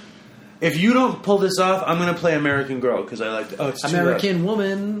is, if you don't pull this off, I'm going to play American Girl because I like. Oh, it's too American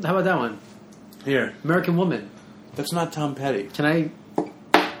Woman. How about that one? loud. Here, American Woman. that's not Tom Petty. Can I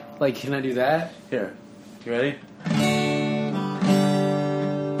do that? Here, you ready?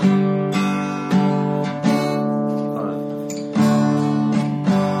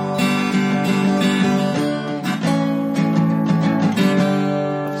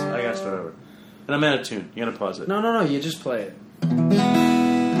 I gotta start over. And I'm out of tune. You gotta pause it. No. You just play it.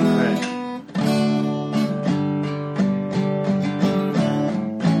 Alright.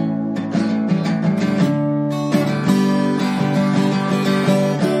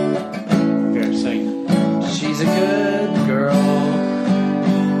 Here, sing. She's a good girl.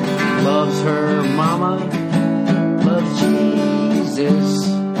 Loves her mama. Loves Jesus.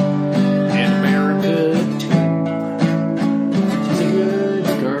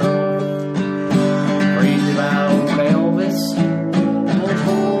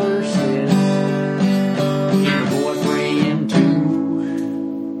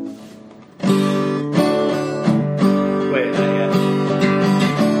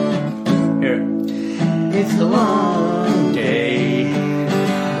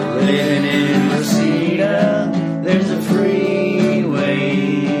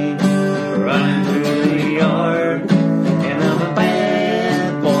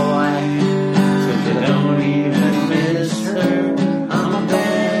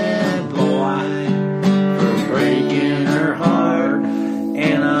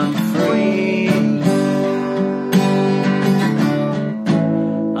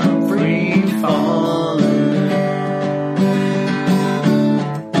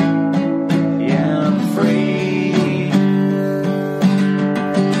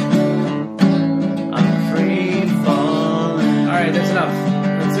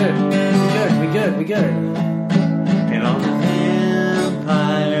 enough. That's it. We good. And all the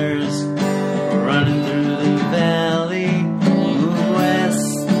vampires running through the valley, move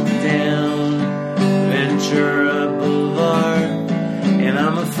west down Ventura Boulevard, and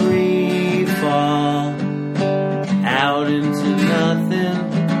I'm a free fall out into nothing.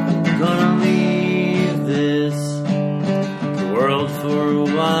 Gonna leave this world for a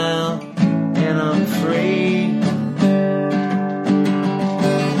while, and I'm free.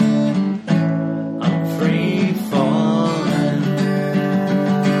 I'm free falling.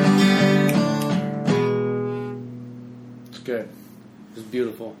 It's good. It's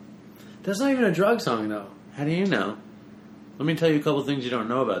beautiful. That's not even a drug song, though. How do you know? Let me tell you a couple things you don't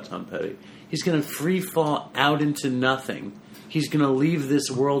know about Tom Petty. He's going to free fall out into nothing. He's going to leave this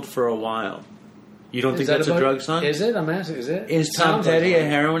world for a while. You don't think that's a drug song? Is it? I'm asking. Is it? Is Tom Petty a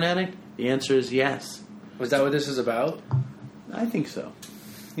heroin addict? The answer is yes. Was that what this is about? I think so.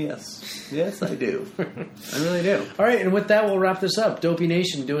 Yes. Yes, I do. I really do. All right, and with that, we'll wrap this up. Dopey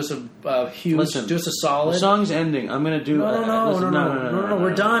Nation, do us a huge, do us a solid. The song's ending. I'm going to do... No,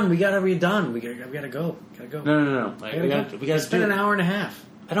 we're done. We gotta be done. We gotta go. No. We gotta spend an hour and a half.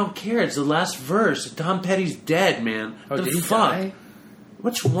 I don't care. It's the last verse. Tom Petty's dead, man. Oh, the did he fuck? die?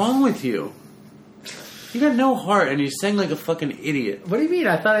 What's wrong with you? You got no heart, and you sang like a fucking idiot. What do you mean?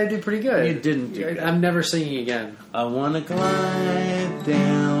 I thought I did pretty good. You didn't do good. I'm never singing again. I want to glide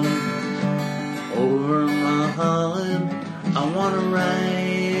down over Mulholland. I want to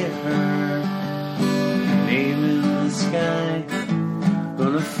write her name in the sky.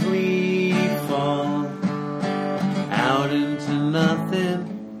 Gonna free fall out into nothing.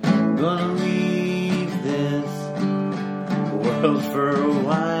 Gonna leave this world for a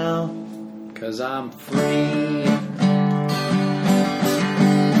while. 'Cause I'm free.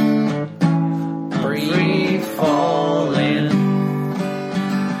 Free falling.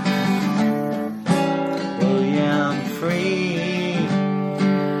 Well, yeah, I'm free.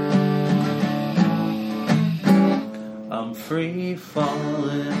 I'm free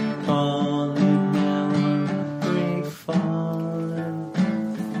falling, falling now. I'm free falling.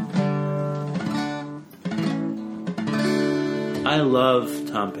 I love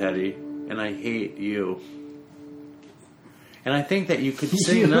Tom Petty. And I hate you. And I think that you could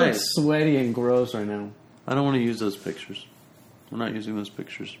sing you nice. look sweaty and gross right now. I don't want to use those pictures. We're not using those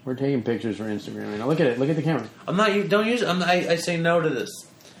pictures. We're taking pictures for Instagram right now. Look at it. Look at the camera. I'm not. Don't use. I say no to this.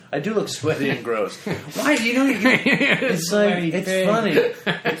 I do look sweaty and gross. Why? It's like it's funny.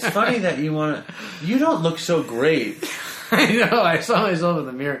 It's funny that you want to. You don't look so great. I know. I saw myself in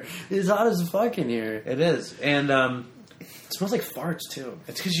the mirror. It's hot as fuck in here. It is, and it smells like farts too.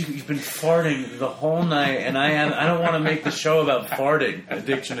 It's because you've been farting the whole night, and I don't want to make the show about farting,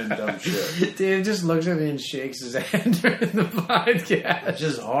 addiction, and dumb shit. Dave just looks at me and shakes his head during the podcast. It's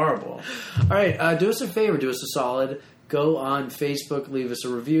just horrible. All right, do us a favor. Do us a solid. Go on Facebook, leave us a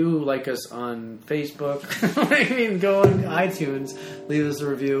review, like us on Facebook. Go on iTunes, leave us a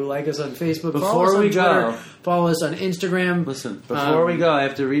review, like us on Facebook. Before we go, follow us on Instagram. Listen, before we go, I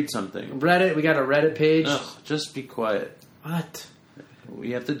have to read something. Reddit, we got a Reddit page. Ugh, just be quiet. What?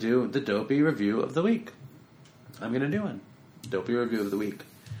 We have to do the Dopey review of the week. I'm going to do one. Dopey review of the week.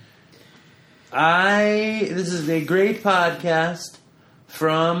 This is a great podcast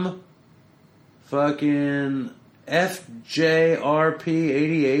from fucking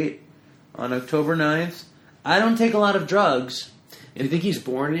FJRP88 on October 9th. I don't take a lot of drugs. Do you think he's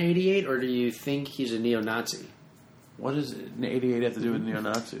born in 88, or do you think he's a neo-Nazi? What does 88 have to do with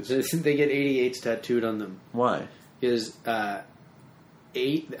neo-Nazis? They get 88s tattooed on them. Why? Because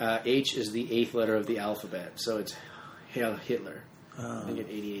H is the 8th letter of the alphabet, so it's Hail Hitler. They get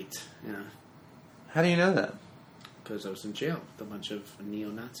 88. Yeah. How do you know that? Because I was in jail with a bunch of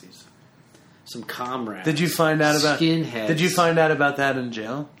neo-Nazis. Some comrades. Did you find out about skinheads? Did you find out about that in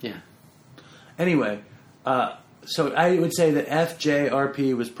jail? Yeah. Anyway, so I would say that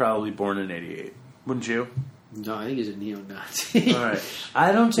FJRP was probably born in 88. Wouldn't you? No, I think he's a neo-Nazi. All right.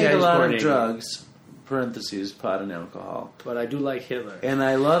 I don't take a lot of drugs, parentheses, pot and alcohol. But I do like Hitler. And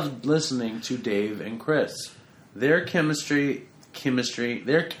I love listening to Dave and Chris. Their chemistry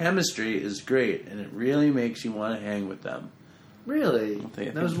is great, and it really makes you want to hang with them. Really?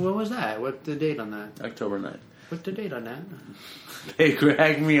 What was that? What's the date on that? October 9th. What's the date on that? They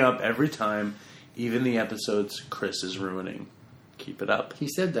crack me up every time, even the episodes Chris is ruining. Keep it up. He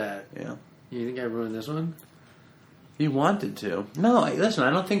said that. Yeah. You think I ruined this one? He wanted to. No, listen,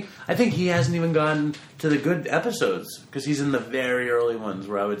 I think he hasn't even gotten to the good episodes, because he's in the very early ones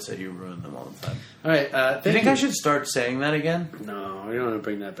where I would say you ruin them all the time. All right. Do you think I should start saying that again? No, we don't want to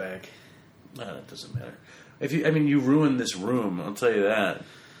bring that back. No, that doesn't matter. You ruined this room. I'll tell you that.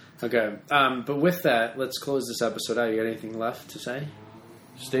 Okay. But with that, let's close this episode out. You got anything left to say?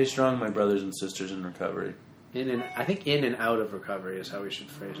 Stay strong, my brothers and sisters in recovery. I think in and out of recovery is how we should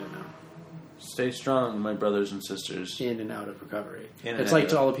phrase it now. Stay strong, my brothers and sisters. In and out of recovery. It's like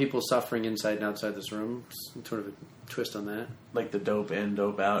to all the people suffering inside and outside this room. Sort of a twist on that. Like the dope in,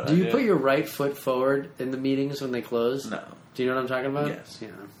 dope out. Do you put your right foot forward in the meetings when they close? No. Do you know what I'm talking about? Yes. Yeah.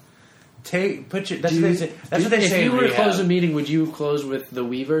 That's what they say. That's what they say. If you in were to rehab. close a meeting, would you close with the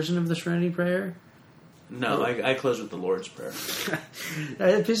we version of the Serenity Prayer? No, I close with the Lord's Prayer.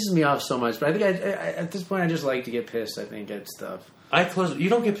 It pisses me off so much, but I think at this point I just like to get pissed. I think at stuff. You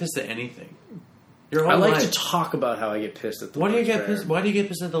don't get pissed at anything. Your whole I like life. to talk about how I get pissed at the Why Lord's do you get Prayer. pissed? Why do you get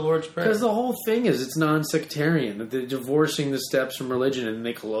pissed at the Lord's Prayer? Because the whole thing is it's non-sectarian. That they're divorcing the steps from religion and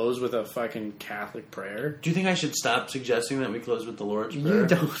they close with a fucking Catholic prayer. Do you think I should stop suggesting that we close with the Lord's Prayer? You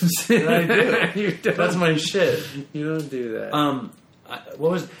don't. I do. You don't. That's my shit. You don't do that.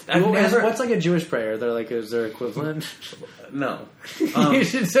 What's like a Jewish prayer? They're like, is there equivalent? No. You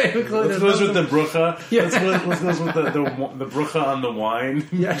should say Let's close with the brucha. Yeah. Let's close with the brucha on the wine.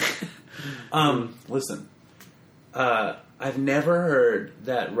 Yeah. Listen. I've never heard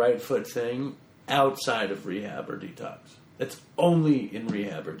that right foot thing outside of rehab or detox. It's only in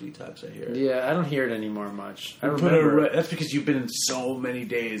rehab or detox I hear it. Yeah, I don't hear it anymore much. I That's because you've been in so many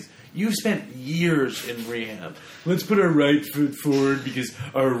days. You've spent years in rehab. Let's put our right foot forward because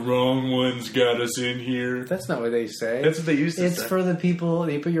our wrong ones got us in here. That's not what they say. That's what they used to say. It's for the people.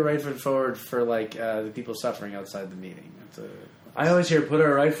 You put your right foot forward for the people suffering outside the meeting. I always hear put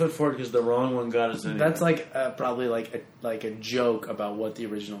our right foot forward because the wrong one got us in here. That's probably like a joke about what the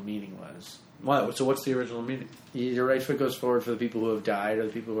original meaning was. Why? So what's the original meaning? Your right foot goes forward for the people who have died or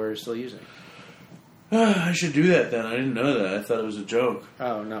the people who are still using. I should do that then. I didn't know that. I thought it was a joke.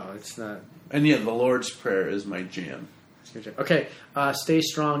 Oh no, it's not. And yeah, the Lord's Prayer is my jam. Okay, stay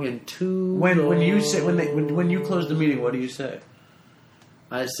strong in two. When you close the meeting, what do you say?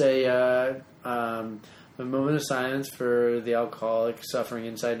 I say a moment of silence for the alcoholic suffering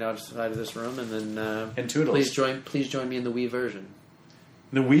inside and outside of this room, and then and toodles. Please join me in the we version.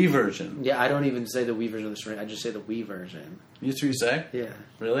 The we version. Yeah, I don't even say the we version of the string. I just say the we version. That's what you say? Yeah.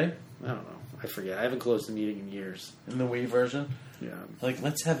 Really? I don't know. I forget. I haven't closed the meeting in years. In the we version? Yeah. Like,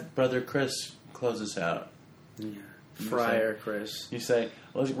 let's have Brother Chris close us out. Yeah. Friar Chris. You say,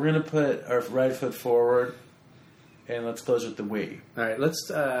 we're going to put our right foot forward, and let's close with the we. All right,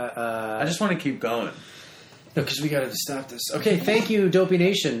 let's... I just want to keep going. No, because we got to stop this. Okay, thank you, Dopey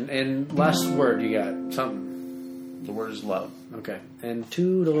Nation. And last word, you got something. The word is love. Okay. And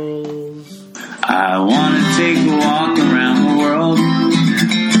toodles. I want to take a walk around the world.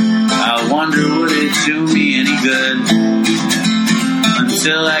 I wonder would it do me any good?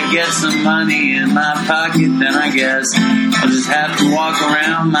 Until I get some money in my pocket, then I guess I'll just have to walk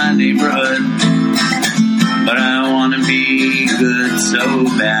around my neighborhood. But I want to be good so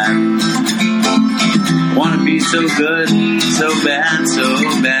bad. I want to be so good, so bad, so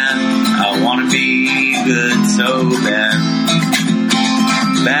bad. I want to be good so bad.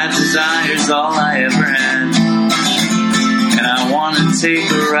 Bad desire's all I ever had. And I want to take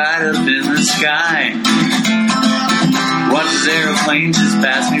a ride up in the sky. Watch this aeroplane just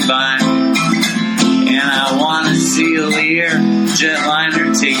pass me by. And I want to see a Lear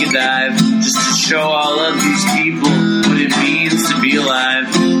jetliner take a dive, just to show all of these people what it means to be alive.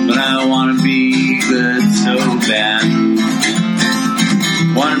 But I want to be good so bad.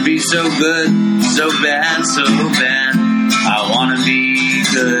 Want to be so good, so bad, so bad. I want to be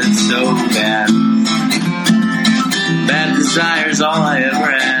good so bad. Bad desire's all I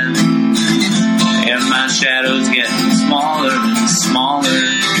ever had. And my shadow's getting smaller and smaller.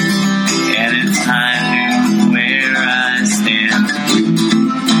 And it's time to where I stand.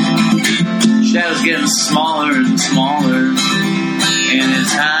 Shadow's getting smaller and smaller. And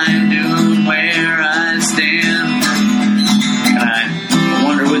it's time to where I stand. And I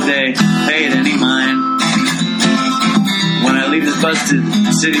wonder would they pay it any mind when I leave this busted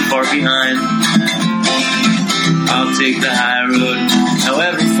city far behind. I'll take the high road,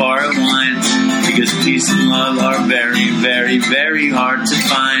 however far it winds, because peace and love are very, very, very hard to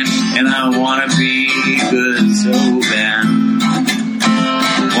find. And I want to be good so bad.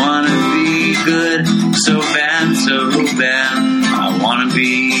 Want to be good so bad, so bad. I want to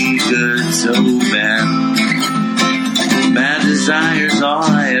be good so bad. Bad desire's all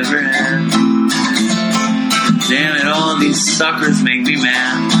I ever had. Damn it, all these suckers make me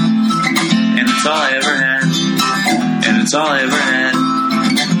mad. And it's all I ever had. And it's all I ever had.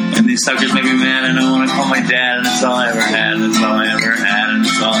 And these suckers make me mad. And I want to call my dad. And it's all I ever had. And it's all I ever had. And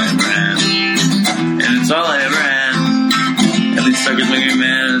it's all I ever had. and it's all I ever had. At least suckers make me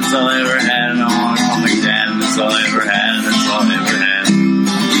mad, and it's all I ever had. And I want to call my dad, and it's all I ever had, and it's all I ever had.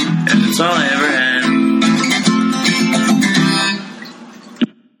 And it's all I